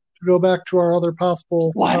Vader. To go back to our other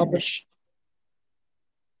possible topic. splash.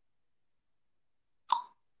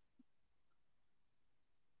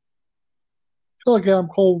 I feel like Adam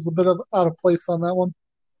Cole was a bit of out of place on that one.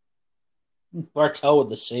 Bartel with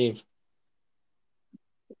the save.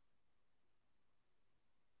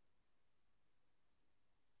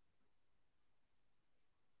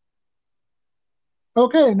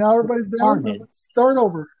 Okay, now everybody's down. Now Carnage. let's start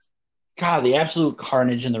over. God, the absolute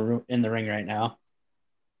carnage in the ring right now.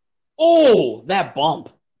 Oh, that bump.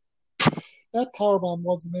 That power bomb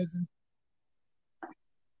was amazing.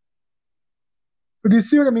 But do you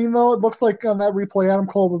see what I mean, though? It looks like on that replay, Adam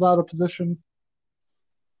Cole was out of position,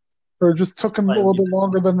 or it just took him a little Slightly bit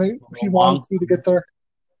longer than he wanted long. to get there.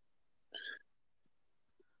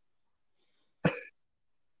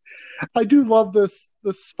 I do love this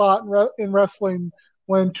spot in wrestling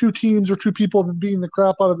when two teams or two people have been beating the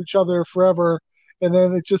crap out of each other forever, and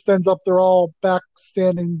then it just ends up they're all back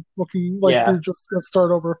standing, looking like Yeah. they're just going to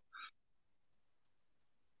start over.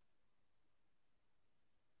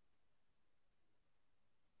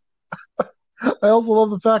 I also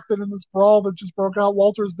love the fact that in this brawl that just broke out,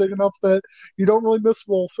 Walter is big enough that you don't really miss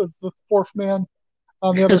Wolf as the fourth man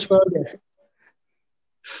on the other Because side.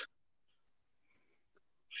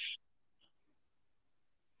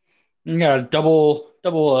 you got a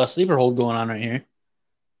double sleeper hold going on right here.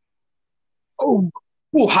 Oh,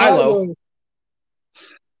 Oh, high low. Tyler.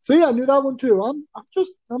 See, I knew that one too. I'm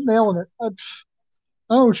nailing it. I don't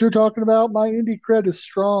know what you're talking about. My indie cred is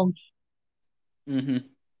strong. Mm-hmm.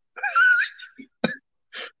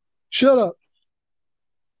 Shut up.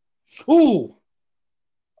 Ooh,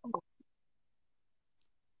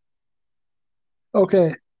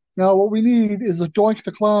 Okay. Now what we need is a Doink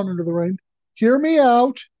the Clown into the ring. Hear me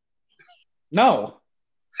out. no.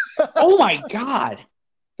 Oh my God.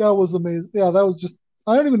 That was amazing. Yeah, that was just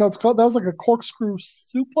I don't even know what it's called. That was like a corkscrew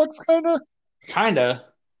suplex kind of. Kinda.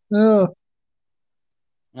 Yeah.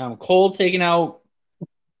 Cole taking out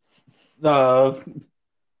the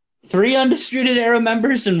three Undisputed Era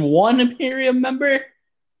members and one Imperium member.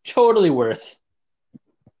 Totally worth.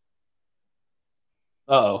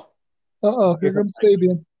 Uh-oh. Uh-oh, here comes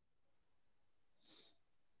Fabian.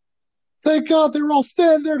 Thank God they were all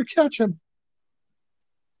standing there to catch him.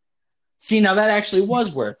 See, now that actually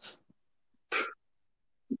was worth.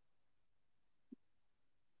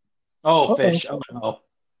 Oh, Uh-oh. fish. Oh, no.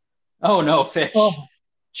 Oh, no, fish. Oh,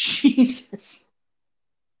 Jesus.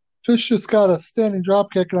 Fish just got a standing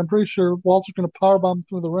drop kick, and I'm pretty sure Walter's going to powerbomb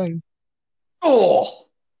through the ring. Oh.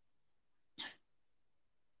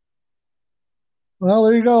 Well,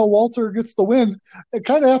 there you go. Walter gets the win. It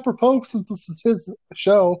kind of apropos since this is his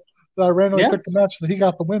show that I randomly Yeah. picked a match that he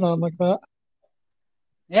got the win on like that.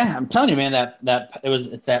 Yeah, I'm telling you, man,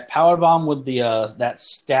 it's that power bomb with the that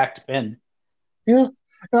stacked pin. Yeah.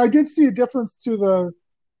 And I did see a difference to the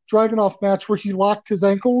Dragunov match where he locked his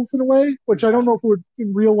ankles in a way, which I don't know if it would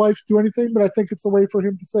in real life do anything, but I think it's a way for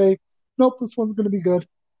him to say, nope, this one's going to be good.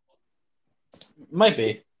 Might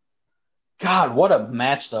be. God, what a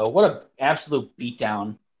match though. What an absolute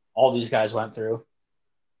beatdown all these guys went through.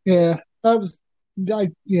 Yeah,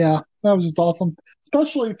 yeah, that was just awesome,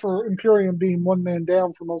 especially for Imperium being one man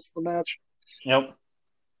down for most of the match. Yep.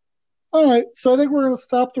 All right, so I think we're going to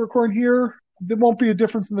stop the recording here. There won't be a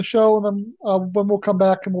difference in the show, and then when we'll come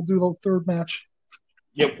back and we'll do the third match.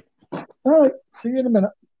 Yep. All right, see you in a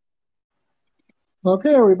minute.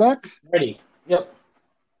 Okay, are we back? Ready. Yep.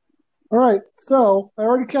 All right, so I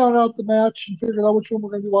already counted out the match and figured out which one we're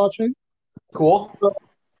going to be watching. Cool. So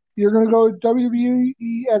you're going to go WWE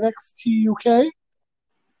NXT UK.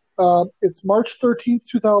 It's March 13th,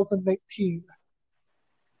 2018.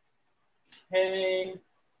 Hey.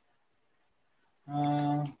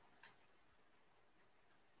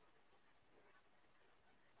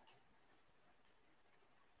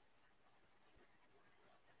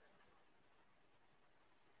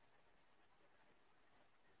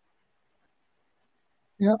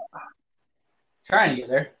 Yeah, Trying to get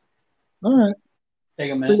there. all right.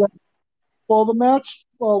 Take a So, minute. yeah, well, the match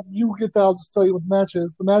well, you get that. I'll just tell you what the match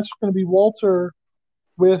is. The match is going to be Walter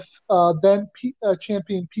with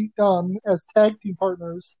champion Pete Dunne as tag team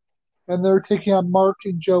partners, and they're taking on Mark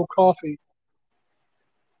and Joe Coffey.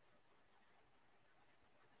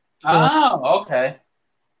 So Oh, okay.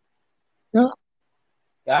 yeah,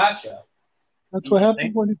 Gotcha. that's what happened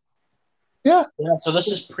Interesting. when. Yeah, Yeah, so this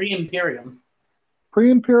is pre-Imperium.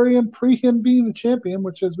 pre-Imperium, pre him being the champion,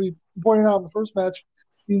 which, as we pointed out in the first match,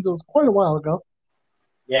 means it was quite a while ago.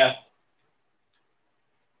 Yeah.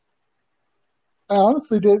 I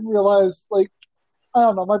honestly didn't realize, like, I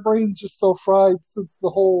don't know, my brain's just so fried since the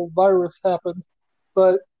whole virus happened.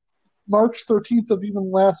 But March 13th of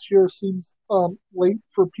even last year seems late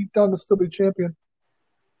for Pete Dunne to still be champion.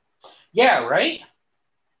 Yeah, right?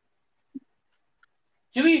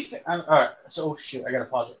 All right, so, oh, shoot, I gotta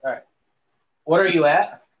pause it. All right. What are you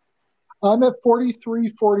at? I'm at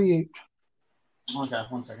 43-48. Okay,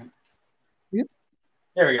 1 second. Yep.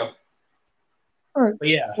 There we go. All right. But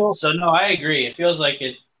yeah, So, so no, I agree. It feels like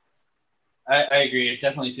it. I agree. It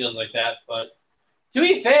definitely feels like that. But to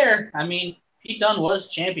be fair, I mean, Pete Dunne was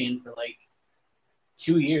champion for like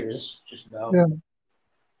 2 years, just about. yeah.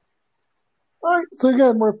 All right. So,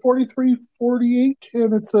 again, we're at 43-48,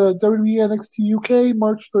 and it's a WWE NXT UK,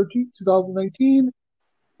 March 13th, 2019.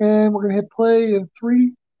 And we're going to hit play in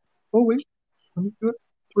three. Oh, wait. Let me do it.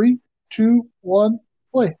 3, 2, 1,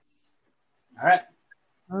 play. All right.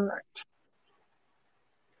 All right.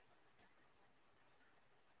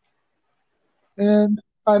 And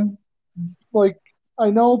I'm like, I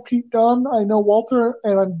know Pete Dunne, I know Walter,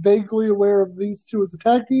 and I'm vaguely aware of these two as a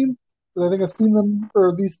tag team. Because I think I've seen them,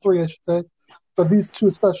 or these three, I should say. But these two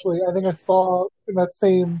especially, I think I saw in that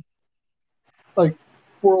same, like,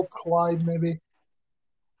 Worlds Collide, maybe.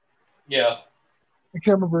 Yeah. I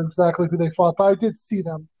can't remember exactly who they fought, but I did see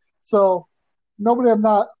them. So, nobody I'm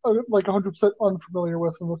not, like, 100% unfamiliar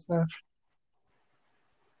with in this match.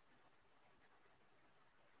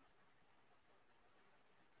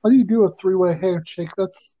 How do you do a three-way handshake?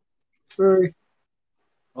 It's very,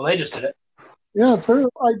 Well, they just did it. yeah, very,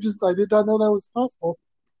 I did not know that was possible.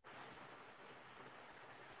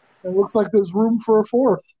 It looks like there's room for a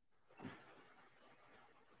fourth.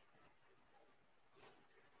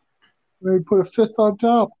 Maybe put a fifth on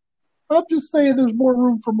top. I'm just saying there's more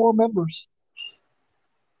room for more members.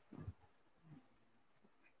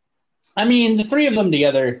 I mean, the three of them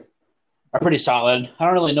together are pretty solid. I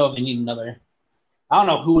don't really know if they need another. I don't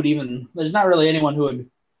know who would even. There's not really anyone who would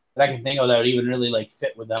that I can think of that would even really like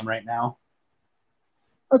fit with them right now.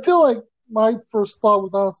 I feel like my first thought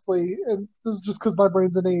was honestly, and this is just because my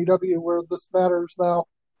brain's in AEW where this matters now,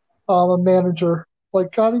 a manager.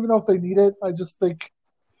 Like, I don't even know if they need it. I just think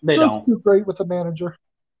They groups don't. do great with a manager.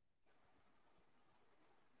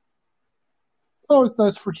 It's always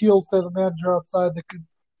nice for heels to have a manager outside that can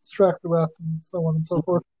distract the ref and so on and so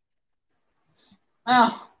forth.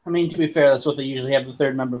 Well, I mean, to be fair, that's what they usually have the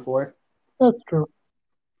third member for. That's true.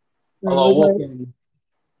 Yeah, Although Wolfgang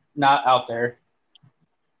not out there.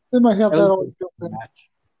 they might have At that least already for built the in. match.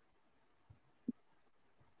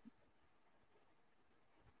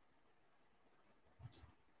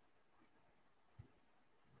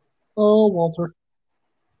 Oh, Walter.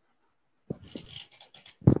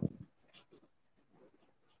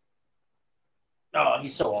 Oh,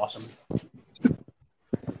 he's so awesome.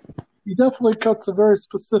 He definitely cuts a very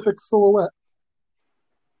specific silhouette.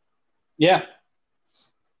 Yeah.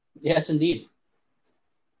 Yes, indeed.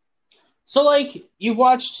 So, like, you've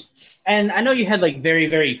watched, and I know you had like very,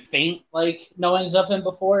 very faint like knowings of him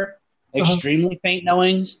before, Uh-huh. extremely faint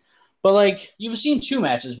knowings, but like you've seen two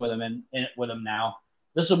matches with him with him now.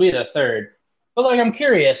 This will be the third. But like, I'm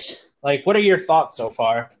curious, like, what are your thoughts so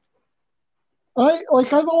far? I've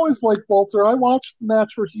always liked Walter. I watched the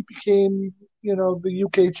match where he became, the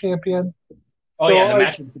UK champion. Oh yeah, So the I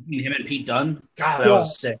match between him and Pete Dunne. God, that yeah.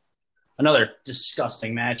 was sick. Another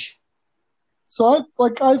disgusting match. So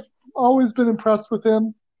I've always been impressed with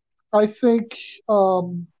him. I think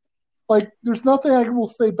there's nothing I will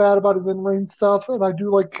say bad about his in ring stuff, and I do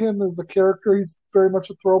like him as a character. He's very much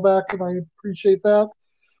a throwback, and I appreciate that.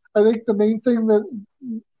 I think the main thing that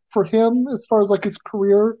for him, as far as like his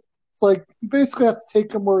career, it's like you basically have to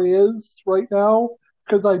take him where he is right now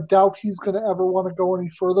because I doubt he's going to ever want to go any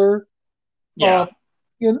further. Um, Yeah,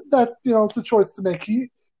 and that it's a choice to make.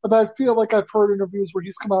 But I feel like I've heard interviews where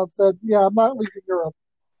he's come out and said, "Yeah, I'm not leaving Europe."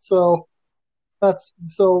 So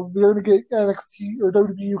you're going to get NXT or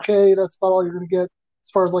WWE UK. That's about all you're going to get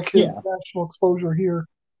as far as like his yeah, national exposure here.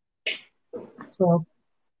 So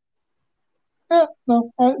yeah,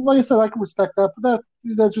 no, like I said, I can respect that, but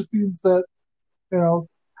that just means that you know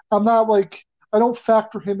I'm not like I don't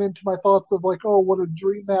factor him into my thoughts of like, oh, what a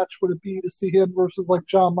dream match would it be to see him versus like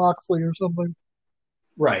John Moxley or something.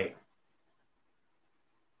 Right.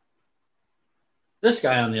 This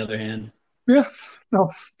guy, on the other hand, Yeah,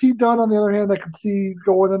 no, Pete Dunne on the other hand, I could see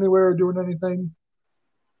going anywhere or doing anything.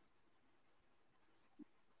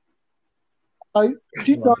 I I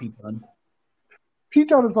Pete Dunne, love Pete Dunne. Pete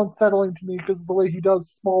Dunne is unsettling to me because of the way he does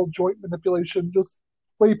small joint manipulation, just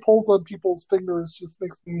the way he pulls on people's fingers, just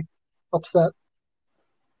makes me upset.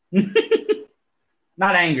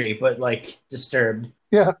 Not angry, but like disturbed.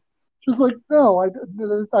 Yeah, just like no, I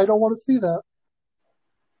don't want to see that.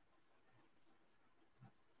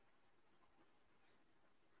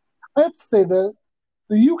 I have to say that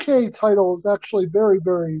the UK title is actually very,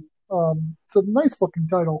 very. It's a nice looking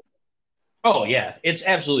title. Oh yeah, it's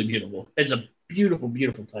absolutely beautiful. It's a beautiful,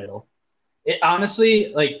 beautiful title. It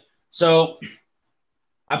honestly, like, so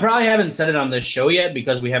I probably haven't said it on this show yet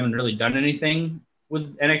because we haven't really done anything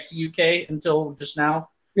with NXT UK until just now.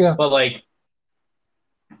 Yeah, But like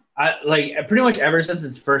pretty much ever since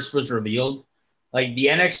it first was revealed, like the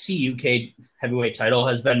NXT UK heavyweight title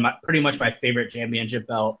has been pretty much my favorite championship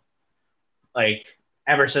belt, like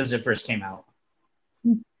ever since it first came out.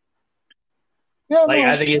 yeah, Like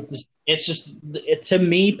I no, think to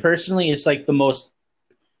me personally, it's like the most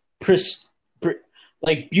pres-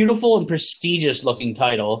 like beautiful and prestigious looking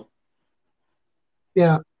title.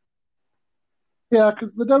 yeah, yeah,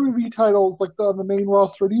 because the WWE titles, like on the main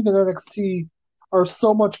roster and even NXT, are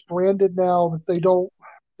so much branded now that they don't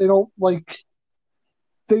like,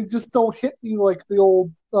 they just don't hit me like the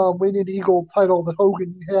old Winged Eagle title that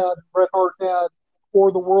Hogan had, Bret Hart had,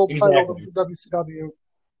 or the world title that was Exactly. in WCW.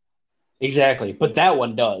 Exactly. But that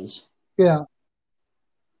one does. Yeah,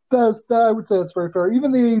 that I would say that's very fair.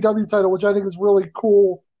 Even the AEW title, which I think is really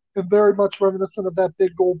cool and very much reminiscent of that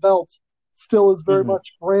big gold belt, still is very Mm-hmm.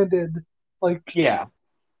 much branded like Yeah.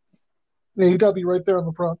 AEW right there on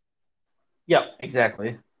the front. Yep.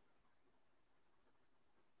 Exactly.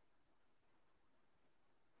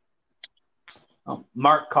 Oh,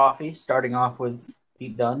 Mark Coffey starting off with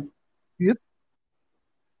Pete Dunne. Yep.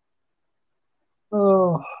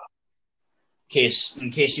 Oh, In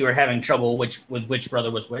case you were having trouble which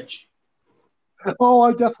brother was which. oh,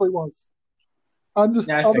 I definitely was. Yeah,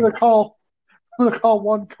 I I'm figured. gonna call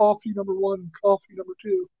one coffee number one and coffee number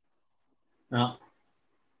two. No,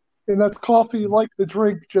 And that's coffee like the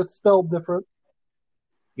drink, just spelled different.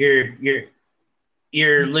 your your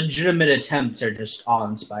your legitimate attempts are just awe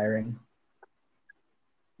inspiring.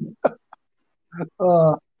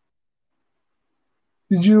 Uh,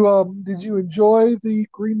 did you enjoy the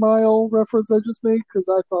Green Mile reference I just made? Because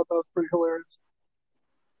I thought that was pretty hilarious.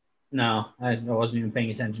 No, I wasn't even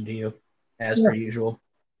paying attention to you, as Yeah, per usual.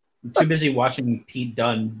 I'm too busy watching Pete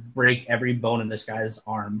Dunne break every bone in this guy's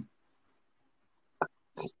arm.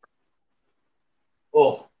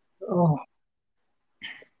 Oh, oh,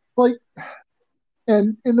 like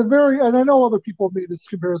and in the very and I know other people have made this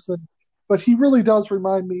comparison, but he really does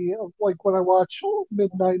remind me of like when I watch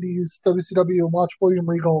mid '90s WCW and watch William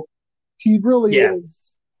Regal. He really yeah,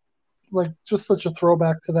 is like just such a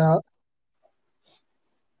throwback to that.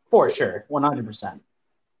 for sure, 100%.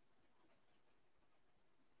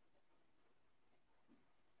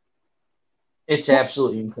 It's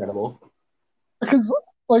absolutely incredible. Because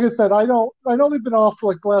like I said, I know they've been off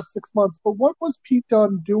for like the last 6 months, but what was Pete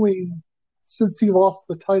Dunne doing since he lost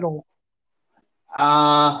the title?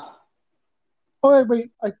 Uh, Oh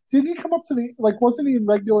did he come up to the like wasn't he in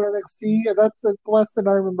regular NXT? And that's the last thing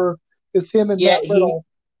I remember is him and yeah, Matt Riddle.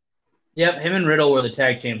 yep, him and Riddle were the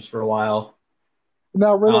tag teams for a while. And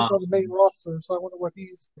now Riddle's Um, on the main roster, so I wonder in what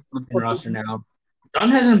they roster now. Dunn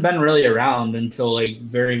hasn't been really around until like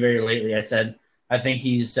very, very lately. I think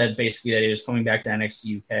he said basically that he was coming back to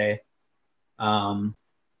NXT UK.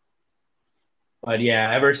 But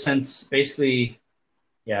yeah, ever since basically,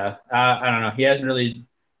 yeah, I don't know. He hasn't really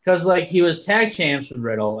because like he was tag champs with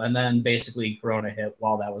Riddle, and then basically Corona hit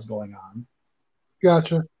while that was going on,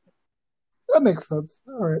 Gotcha. That makes sense.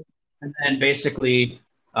 All right. and then basically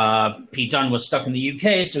Pete Dunne was stuck in the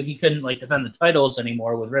UK, so he couldn't like defend the titles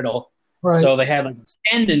anymore with Riddle. Right. So they had like a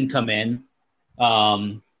stand-in come in,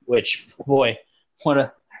 which boy, what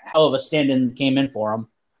a hell of a stand-in came in for him.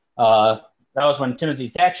 That was when Timothy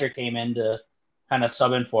Thatcher came in to kind of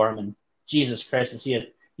sub in for him, and Jesus Christ,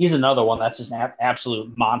 he's another one that's just an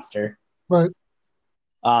absolute monster. Right.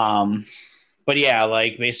 Um, but yeah,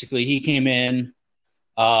 like basically he came in.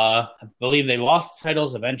 I believe they lost the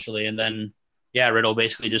titles eventually, and then yeah, Riddle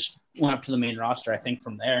basically just went up to the main roster. I think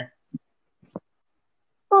from there.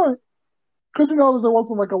 All right. Good to know that there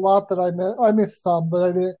wasn't like a lot that I missed some, but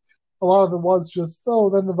I didn't. a lot of it was just, oh,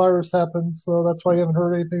 then the virus happened, so that's why you haven't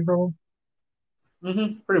heard anything from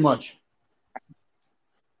Pretty much.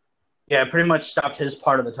 Yeah, pretty much stopped his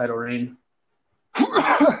part of the title reign. him.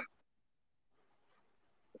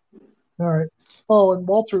 All right. Oh, and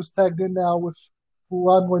Walter's tagged in now with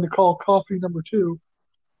who I'm going to call Coffee Number Two.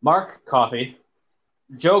 Mark Coffee.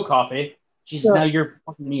 Joe Coffee. Jesus, Yeah, now you're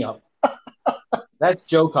fucking me up. That's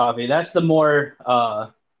Joe Coffee. That's the more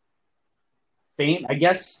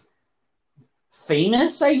famous,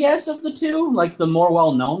 I guess, of the two. Like the more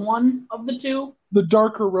well-known one of the two. the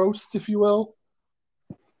darker roast, if you will.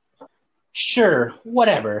 Sure,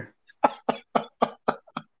 whatever.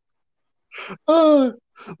 At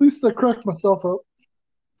least I cracked myself up.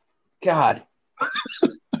 God.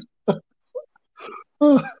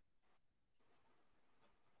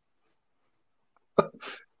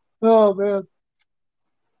 Oh man, if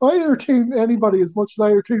I entertain anybody as much as I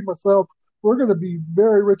entertain myself, we're going to be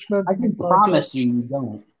very rich men I from can this podcast. promise you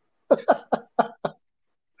don't.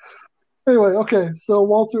 Anyway, okay, so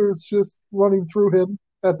Walter is just running through him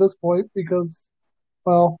at this point because,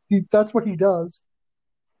 well, that's what he does.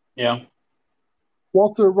 Yeah.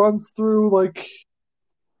 Walter runs through like,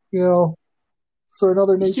 you know, so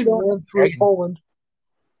another These two nation don't ran through like tagging. Poland.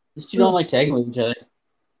 These two don't like tagging with each other.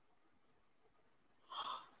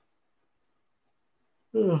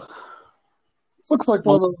 This looks like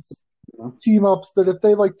one of those team ups that if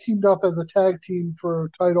they like teamed up as a tag team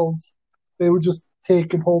for titles, they would just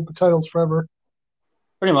take and hold the titles forever.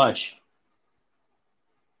 Pretty much.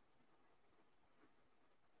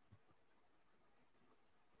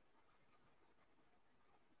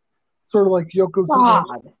 Sort of like Yokozuna.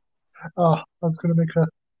 God. Oh, I was gonna make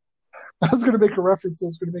a reference that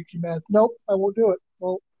was gonna make you mad. Nope, I won't do it.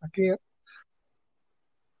 Well, I can't.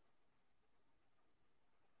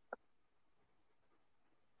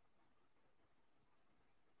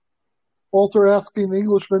 Walter asking the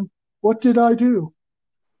Englishman, "What did I do?"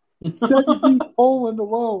 Said you leave Poland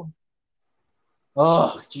alone.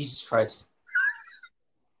 Oh, Jesus Christ.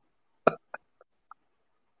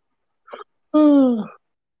 right.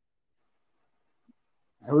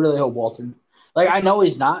 I really hope Walter. Like, I know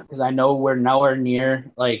he's not because I know we're nowhere near.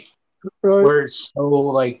 Like, we're so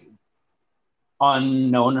like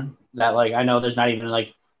unknown that like I know there's not even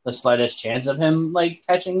like the slightest chance of him like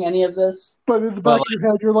catching any of this. But in the But back of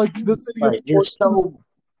your head, you're like, this idiot's like, you're so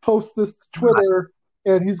post this to Twitter,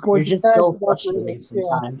 and he's going you're to just tag so Walter in frustrating it. Yeah,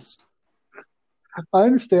 sometimes. I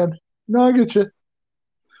understand. No, I get you.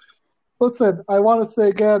 Listen, I want to say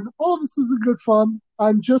again, all of this is good fun.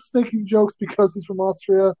 I'm just making jokes because he's from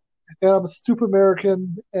Austria, and I'm a stupid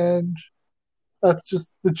American, and that's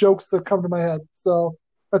just the jokes that come to my head. So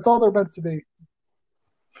that's all they're meant to be.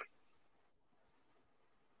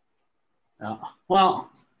 Well,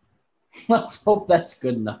 let's hope that's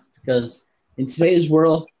good enough because in today's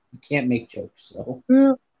world, you can't make jokes. So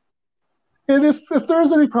Yeah. And if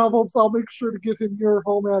there's any problems, I'll make sure to give him your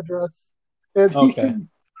home address, and he okay, can,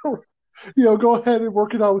 go ahead and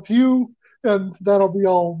work it out with you, and that'll be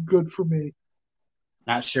all good for me.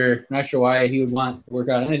 not sure why he would want to work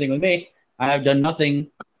out anything with me. I have done nothing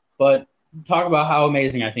but talk about how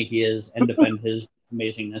amazing I think he is and defend his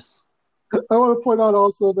amazingness. I want to point out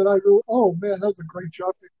also that oh man, that was a great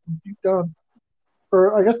job deep down.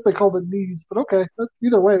 Or I guess they call them knees, but okay.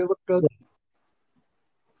 Either way, it looked good.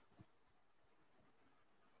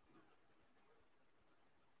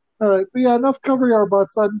 All right, but yeah, enough covering our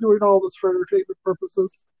butts. I'm doing all this for entertainment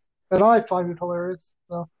purposes, and I find it hilarious.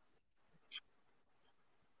 So,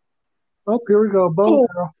 oh, here we go, bow and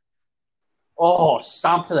arrow. Oh,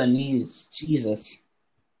 stomp to the knees. Jesus.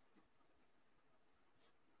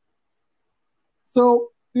 So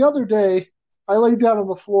the other day, I laid down on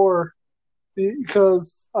the floor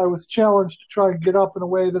because I was challenged to try and get up in a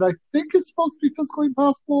way that I think is supposed to be physically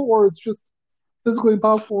impossible, or it's just physically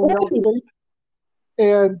impossible in reality.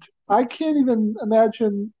 And I can't even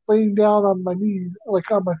imagine laying down on my knees,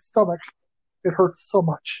 like on my stomach. It hurts so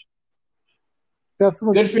much. I have so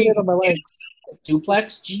much Good for pain you. on my legs.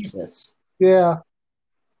 Duplex? Jesus. Yeah.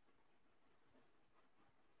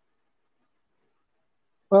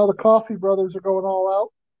 Well, the Coffee Brothers are going all out.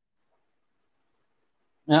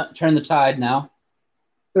 Yeah, turn the tide now.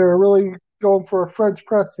 They're really going for a French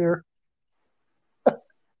press here.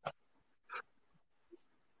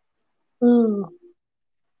 You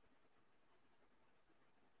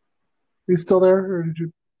still there, or did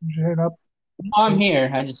you hang up? I'm here.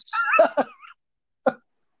 I just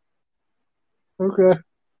Okay.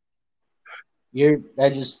 I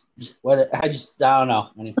don't know.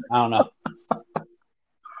 I don't know.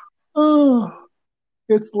 Oh,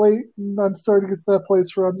 it's late, and I'm starting to get to that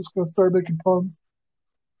place where I'm just going to start making puns.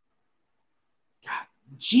 God,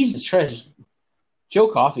 Jesus Christ, Joe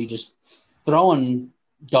Coffey just throwing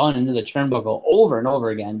Dunn into the turnbuckle over and over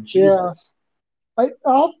again. Yeah. Jesus.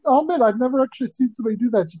 I'll admit, I've never actually seen somebody do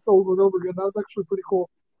that just over and over again. That was actually pretty cool.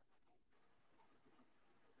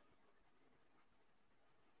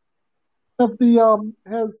 Have the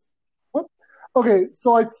has what? Okay,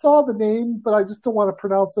 so I saw the name, but I just don't want to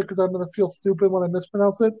pronounce it because I'm going to feel stupid when I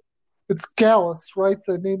mispronounce it. It's Gallus, right?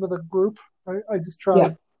 The name of the group. I just Yeah.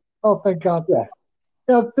 tried. Oh, thank God. Yeah.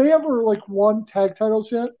 Have they ever like won tag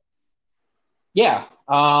titles yet? Yeah.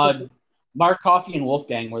 Mark Coffey and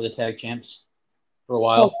Wolfgang were the tag champs for a Oh,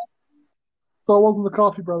 while. so it wasn't the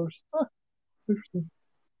Coffee Brothers. Huh, interesting.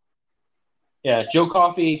 Yeah, Joe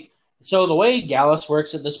Coffey. So the way Gallus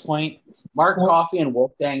works at this point, Mark Oh, Coffey and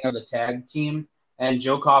Wolfgang are the tag team, and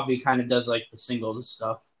Joe Coffey kind of does like the singles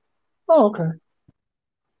stuff. oh, okay.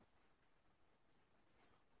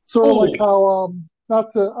 Sort of like Oh, how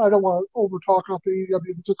not to I don't want to over talk off the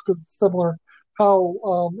AEW but just because it's similar. How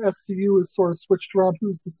SCU is sort of switched around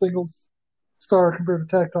who's the singles star compared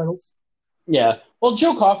to tag titles. yeah. Well,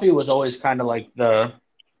 Joe Coffey was always kind of like the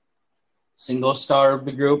single star of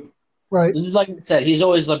the group. Right, Like I said, he's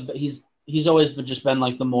always just been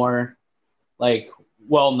like the more like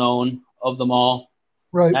well known of them all,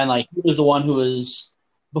 right. and like he was the one who was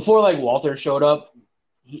before like Walter showed up.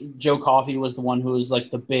 Joe Coffey was the one who was like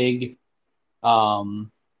the big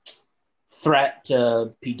um, threat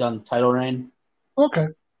to Pete Dunne's title reign. Okay.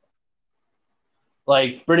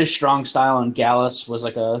 Like British Strong Style and Gallus was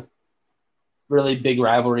like a really big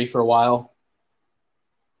rivalry for a while.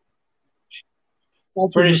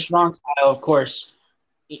 Walter British just Strong Style, of course,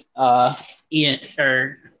 Ian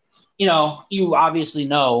or you obviously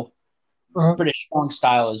know uh, British Strong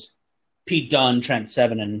Style is Pete Dunne, Trent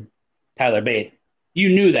Seven, and Tyler Bate. You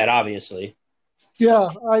knew that, obviously. yeah,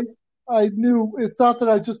 I knew it's not that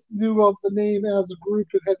I just knew of the name as a group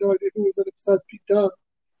and had no idea who was in it besides Pete Dunne.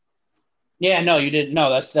 Yeah, no, you didn't. No,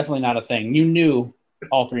 that's definitely not a thing. You knew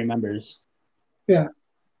all three members. Yeah,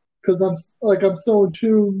 because I'm so in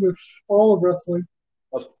tune with all of wrestling.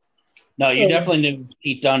 No, you Uh, definitely knew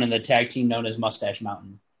Pete Dunne and the tag team known as Mustache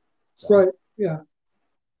Mountain. So, right. Yeah,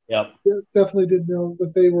 yep. yeah, definitely did know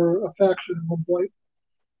that they were a faction at one point.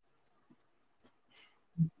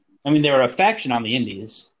 I mean, they were a faction on the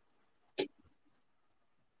Indies.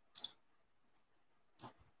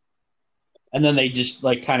 And then they just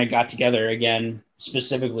like kind of got together again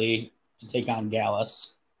specifically to take on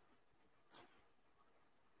Gallus.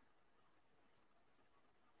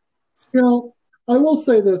 You know, I will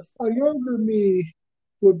say this: a younger me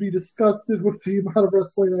would be disgusted with the amount of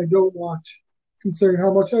wrestling I don't watch, considering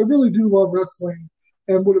how much I really do love wrestling,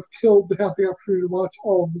 and would have killed to have the opportunity to watch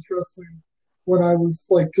all of this wrestling when I was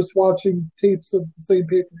like just watching tapes of the same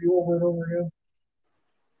pay per view over and over again.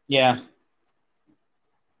 Yeah.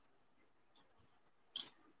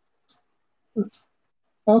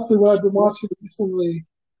 Honestly, what I've been watching recently,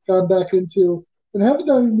 gone back into, and haven't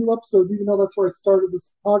done any new episodes, even though that's where I started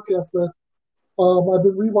this podcast with. I've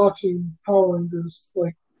been rewatching Power Rangers,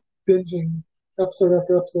 like binging episode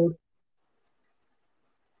after episode.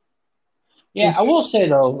 Yeah, I Which, will say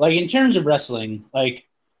though, like in terms of wrestling, like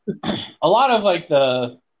a lot of like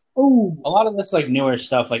oh, a lot of this like newer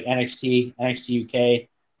stuff like NXT, NXT UK,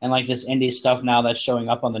 and like this indie stuff now that's showing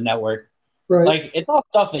up on the network. right, Like it's all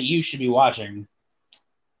stuff that you should be watching.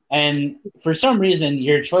 And for some reason,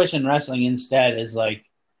 your choice in wrestling instead is like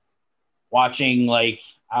watching like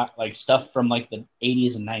stuff from like the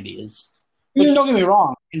 80s and 90s. Which yeah, don't get me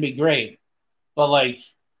wrong, can be great, but like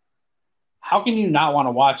how can you not want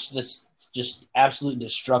to watch this just absolute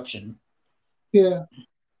destruction? yeah.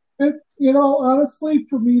 You know, honestly,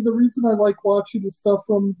 for me, the reason I like watching the stuff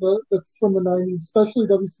from the that's from the '90s, especially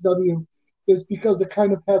WCW, is because it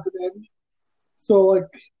kind of has an end. So, like,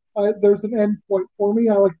 there's an end point for me.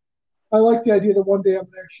 I like the idea that one day I'm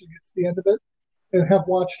gonna actually get to the end of it and have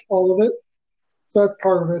watched all of it. So that's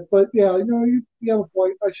part of it. But yeah, you have a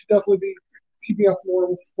point. I should definitely be keeping up more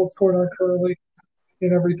with what's going on currently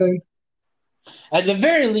and everything. At the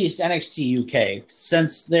very least, NXT UK,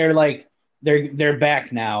 since they're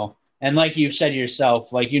back now, and like you said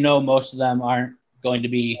yourself, like most of them aren't going to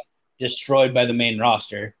be destroyed by the main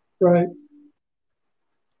roster. Right.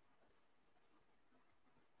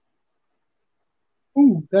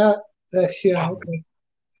 Ooh, that yeah, okay.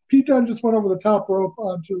 Pete Dunne just went over the top rope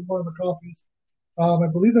onto one of the coffees. I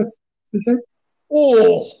believe that's is it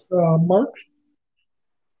Oh Mark?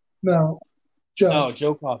 No, Joe. no,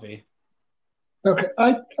 Joe Coffey. Okay,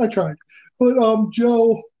 I tried, but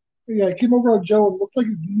Joe, yeah, I came over on Joe and it looks like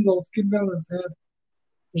his knees all came down on his head.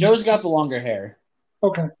 And Joe's just got the longer hair.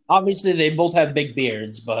 okay, Obviously, they both have big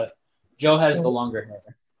beards, but Joe has the Oh, longer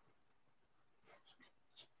hair.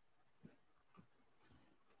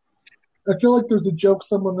 I feel like there's a joke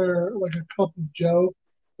somewhere there, like a cup of Joe,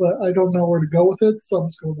 but I don't know where to go with it, so I'm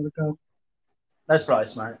just going to let it go. That's probably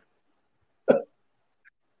smart.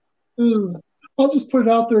 I'll just put it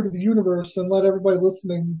out there to the universe and let everybody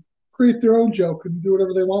listening create their own joke and do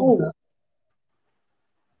whatever they want with Oh,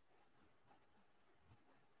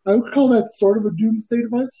 that. I would call that sort of a doomsday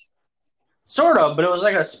device. sort of, but it was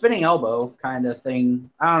like a spinning elbow kind of thing.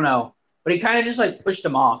 I don't know, but he kind of just like pushed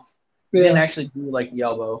him off. He didn't Yeah. actually do like the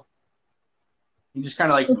elbow. He just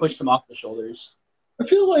kind of like pushed him off the shoulders. I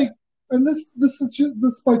feel like, and this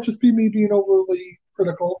might just be me being overly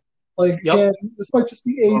critical. Like Yep. again, this might just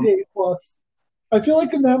be A plus. I feel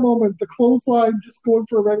like in that moment, the clothesline just going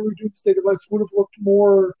for a regular doomsday device would have looked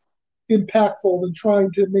more impactful than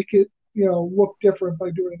trying to make it, look different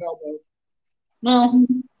by doing an elbow. No,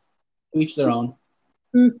 each their own.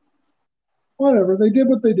 Eh, whatever, they did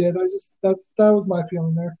what they did. That was my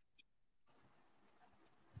feeling there.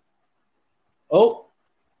 Oh,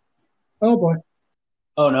 Oh boy,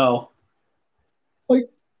 oh no. like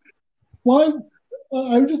why?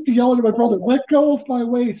 I would just be yelling at my brother, "Let go of my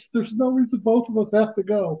waist." There's no reason both of us have to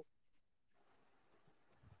go.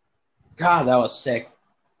 God, that was sick.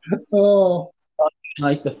 Oh,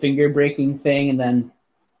 Like the finger breaking thing, and then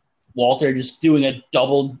Walter just doing a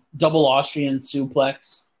double Austrian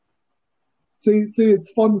suplex. see,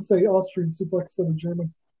 it's fun to say Austrian suplex instead of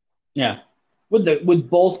German. Yeah, with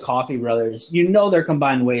both Coffee brothers, you know their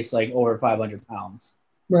combined weights like over 500 pounds.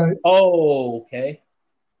 Right. Oh, okay.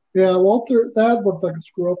 Yeah, Walter, that looked like a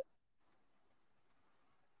screw up.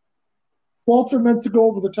 Walter meant to go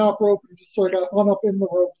over the top rope and just sort of got hung up in the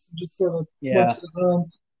ropes and just sort of went Yeah.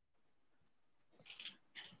 around.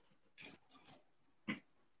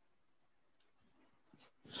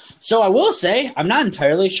 So I will say, I'm not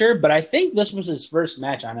entirely sure, but I think this was his first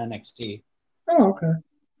match on NXT. Oh, okay.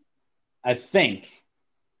 I think.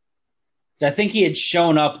 So I think he had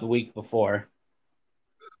shown up the week before.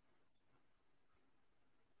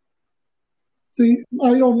 See,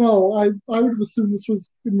 I don't know. I would have assumed this was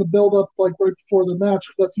in the build up, like right before the match,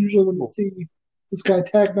 because that's usually when you see this guy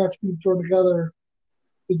tag match being thrown together.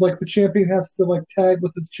 Is like the champion has to like tag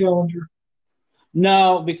with his challenger.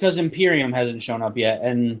 No, because Imperium hasn't shown up yet,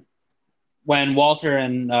 and when Walter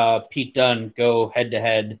and Pete Dunne go head to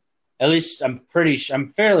head, at least I'm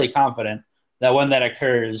fairly confident that when that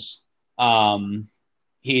occurs,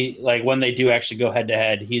 he like when they do actually go head to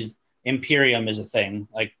head, he's Imperium is a thing.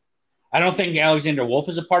 Like I don't think Alexander Wolf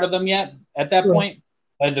is a part of them yet at that Right. point.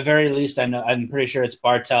 But at the very least, I'm pretty sure it's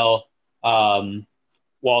Bartel,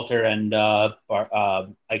 Walter, and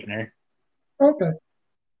Eichner. Okay.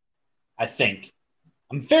 I think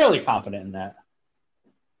I'm fairly confident in that.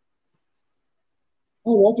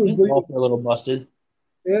 Oh, Walter's bleeding. Walter a little busted.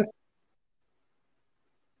 Yeah.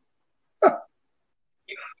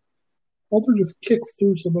 Walter just kicks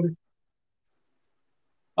through somebody.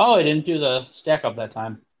 Oh, I didn't do the stack up that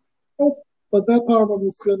time. Oh, but that powerbomb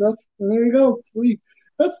was good enough. And there you go. Three.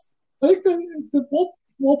 That's I think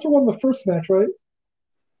Walter won the first match, right?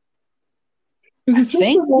 Is I it just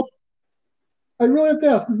think. that Walter? I really have to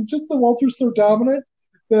ask. Is it just that Walter's so dominant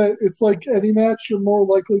that it's like any match you're more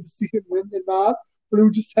likely to see him win than not? But it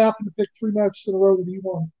would just happen to pick three matches in a row that he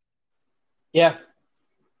won. Yeah.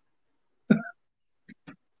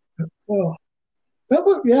 Oh, that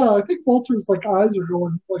look. Yeah, I think Walter's like eyes are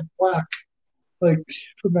going like black, like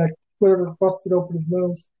from that whatever busted open his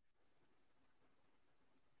nose.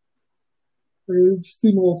 It just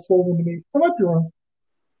seemed a little swollen to me. I might be wrong.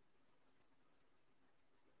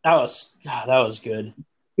 That was good.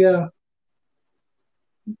 Yeah.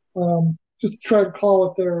 Just to try to call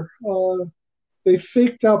it there. They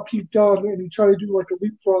faked out Pete Dunne and he tried to do like a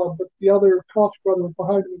leapfrog, but the other Coffee brother was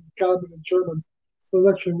behind him and got him in German. So it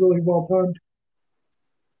was actually really well timed.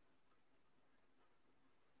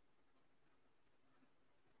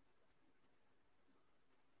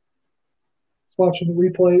 Just watching the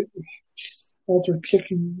replay. Jeez, Walter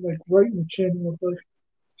kicking like right in the chin. Looked like.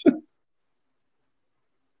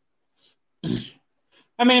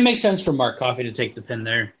 I mean, it makes sense for Mark Coffey to take the pin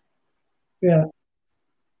there. Yeah.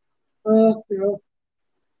 You know,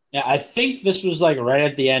 Yeah, I think this was like right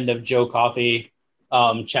at the end of Joe Coffey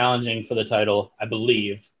challenging for the title, I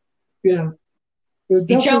believe. yeah. It He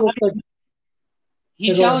definitely chal- looked like. he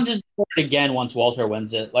Yeah, go ahead. challenges for it again once Walter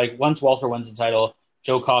wins it. Like once Walter wins the title,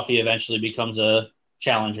 Joe Coffey eventually becomes a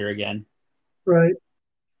challenger again. Right.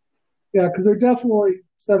 Yeah, because they're definitely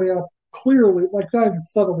setting up clearly, like not even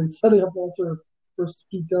subtly, setting up Walter versus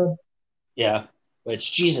Pete Dunne. Yeah.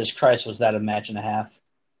 Which Jesus Christ was that a match and a half.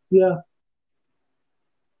 Yeah.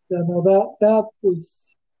 Yeah, no, that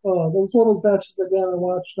was one of those matches again I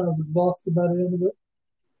watched and I was exhausted by the end of it.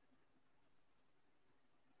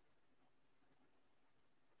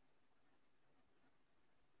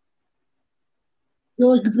 I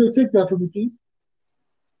feel like it's gonna take that from me, Pete.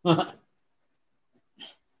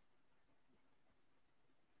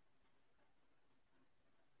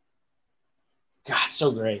 God,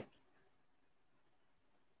 so great.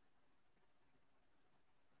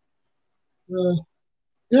 Uh,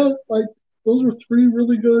 yeah, like those were three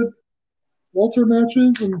really good Walter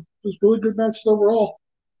matches and just really good matches overall.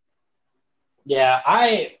 Yeah,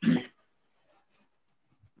 I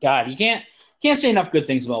God, you can't say enough good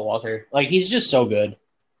things about Walter. Like he's just so good.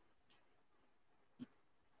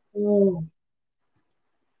 Oh,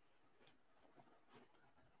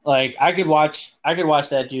 Like I could watch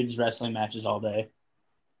that dude's wrestling matches all day.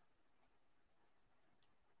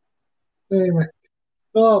 anyway,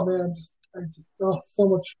 oh man, I just so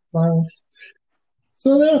much violence.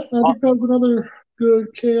 So yeah, I think that was another good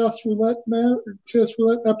Chaos Roulette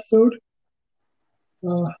episode.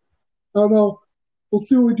 Uh, I don't know. We'll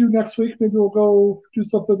see what we do next week. Maybe we'll go do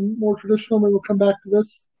something more traditional. Maybe we'll come back to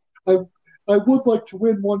this. I I would like to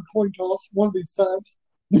win one coin toss one of these times.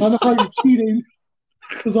 I know how you're cheating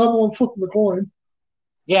because I'm the one flipping the coin.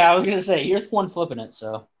 Yeah, I was gonna say you're the one flipping it,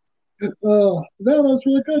 so No, that was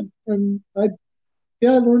really good, and I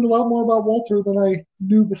learned a lot more about Walter than I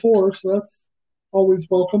knew before, so that's always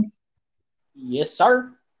welcome. yes,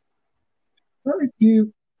 sir. All right, do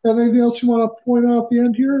you have anything else you want to point out at the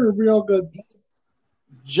end here, or are we all good?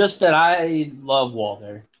 Just that I love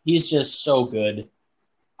Walter. He's just so good.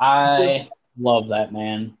 I love that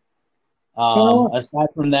man. Now, Aside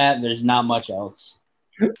from that, there's not much else.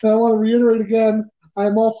 I want to reiterate again,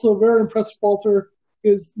 I'm also very impressed with Walter.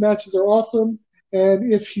 His matches are awesome.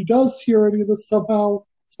 And if he does hear any of this somehow,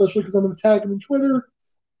 especially because I'm going to tag him on Twitter,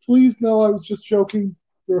 please know I was just joking.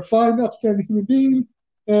 You're a fine, upstanding human being,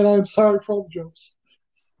 and I'm sorry for all the jokes.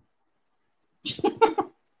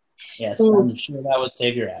 Yes, So I'm sure that would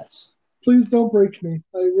save your ass. please don't break me.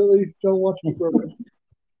 I really don't want to be broken.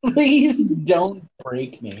 Please don't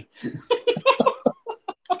break me.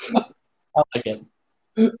 I like it.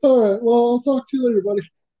 All right. Well, I'll talk to you later, buddy.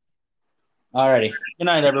 Alrighty. Good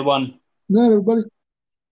night, everyone. Night, everybody.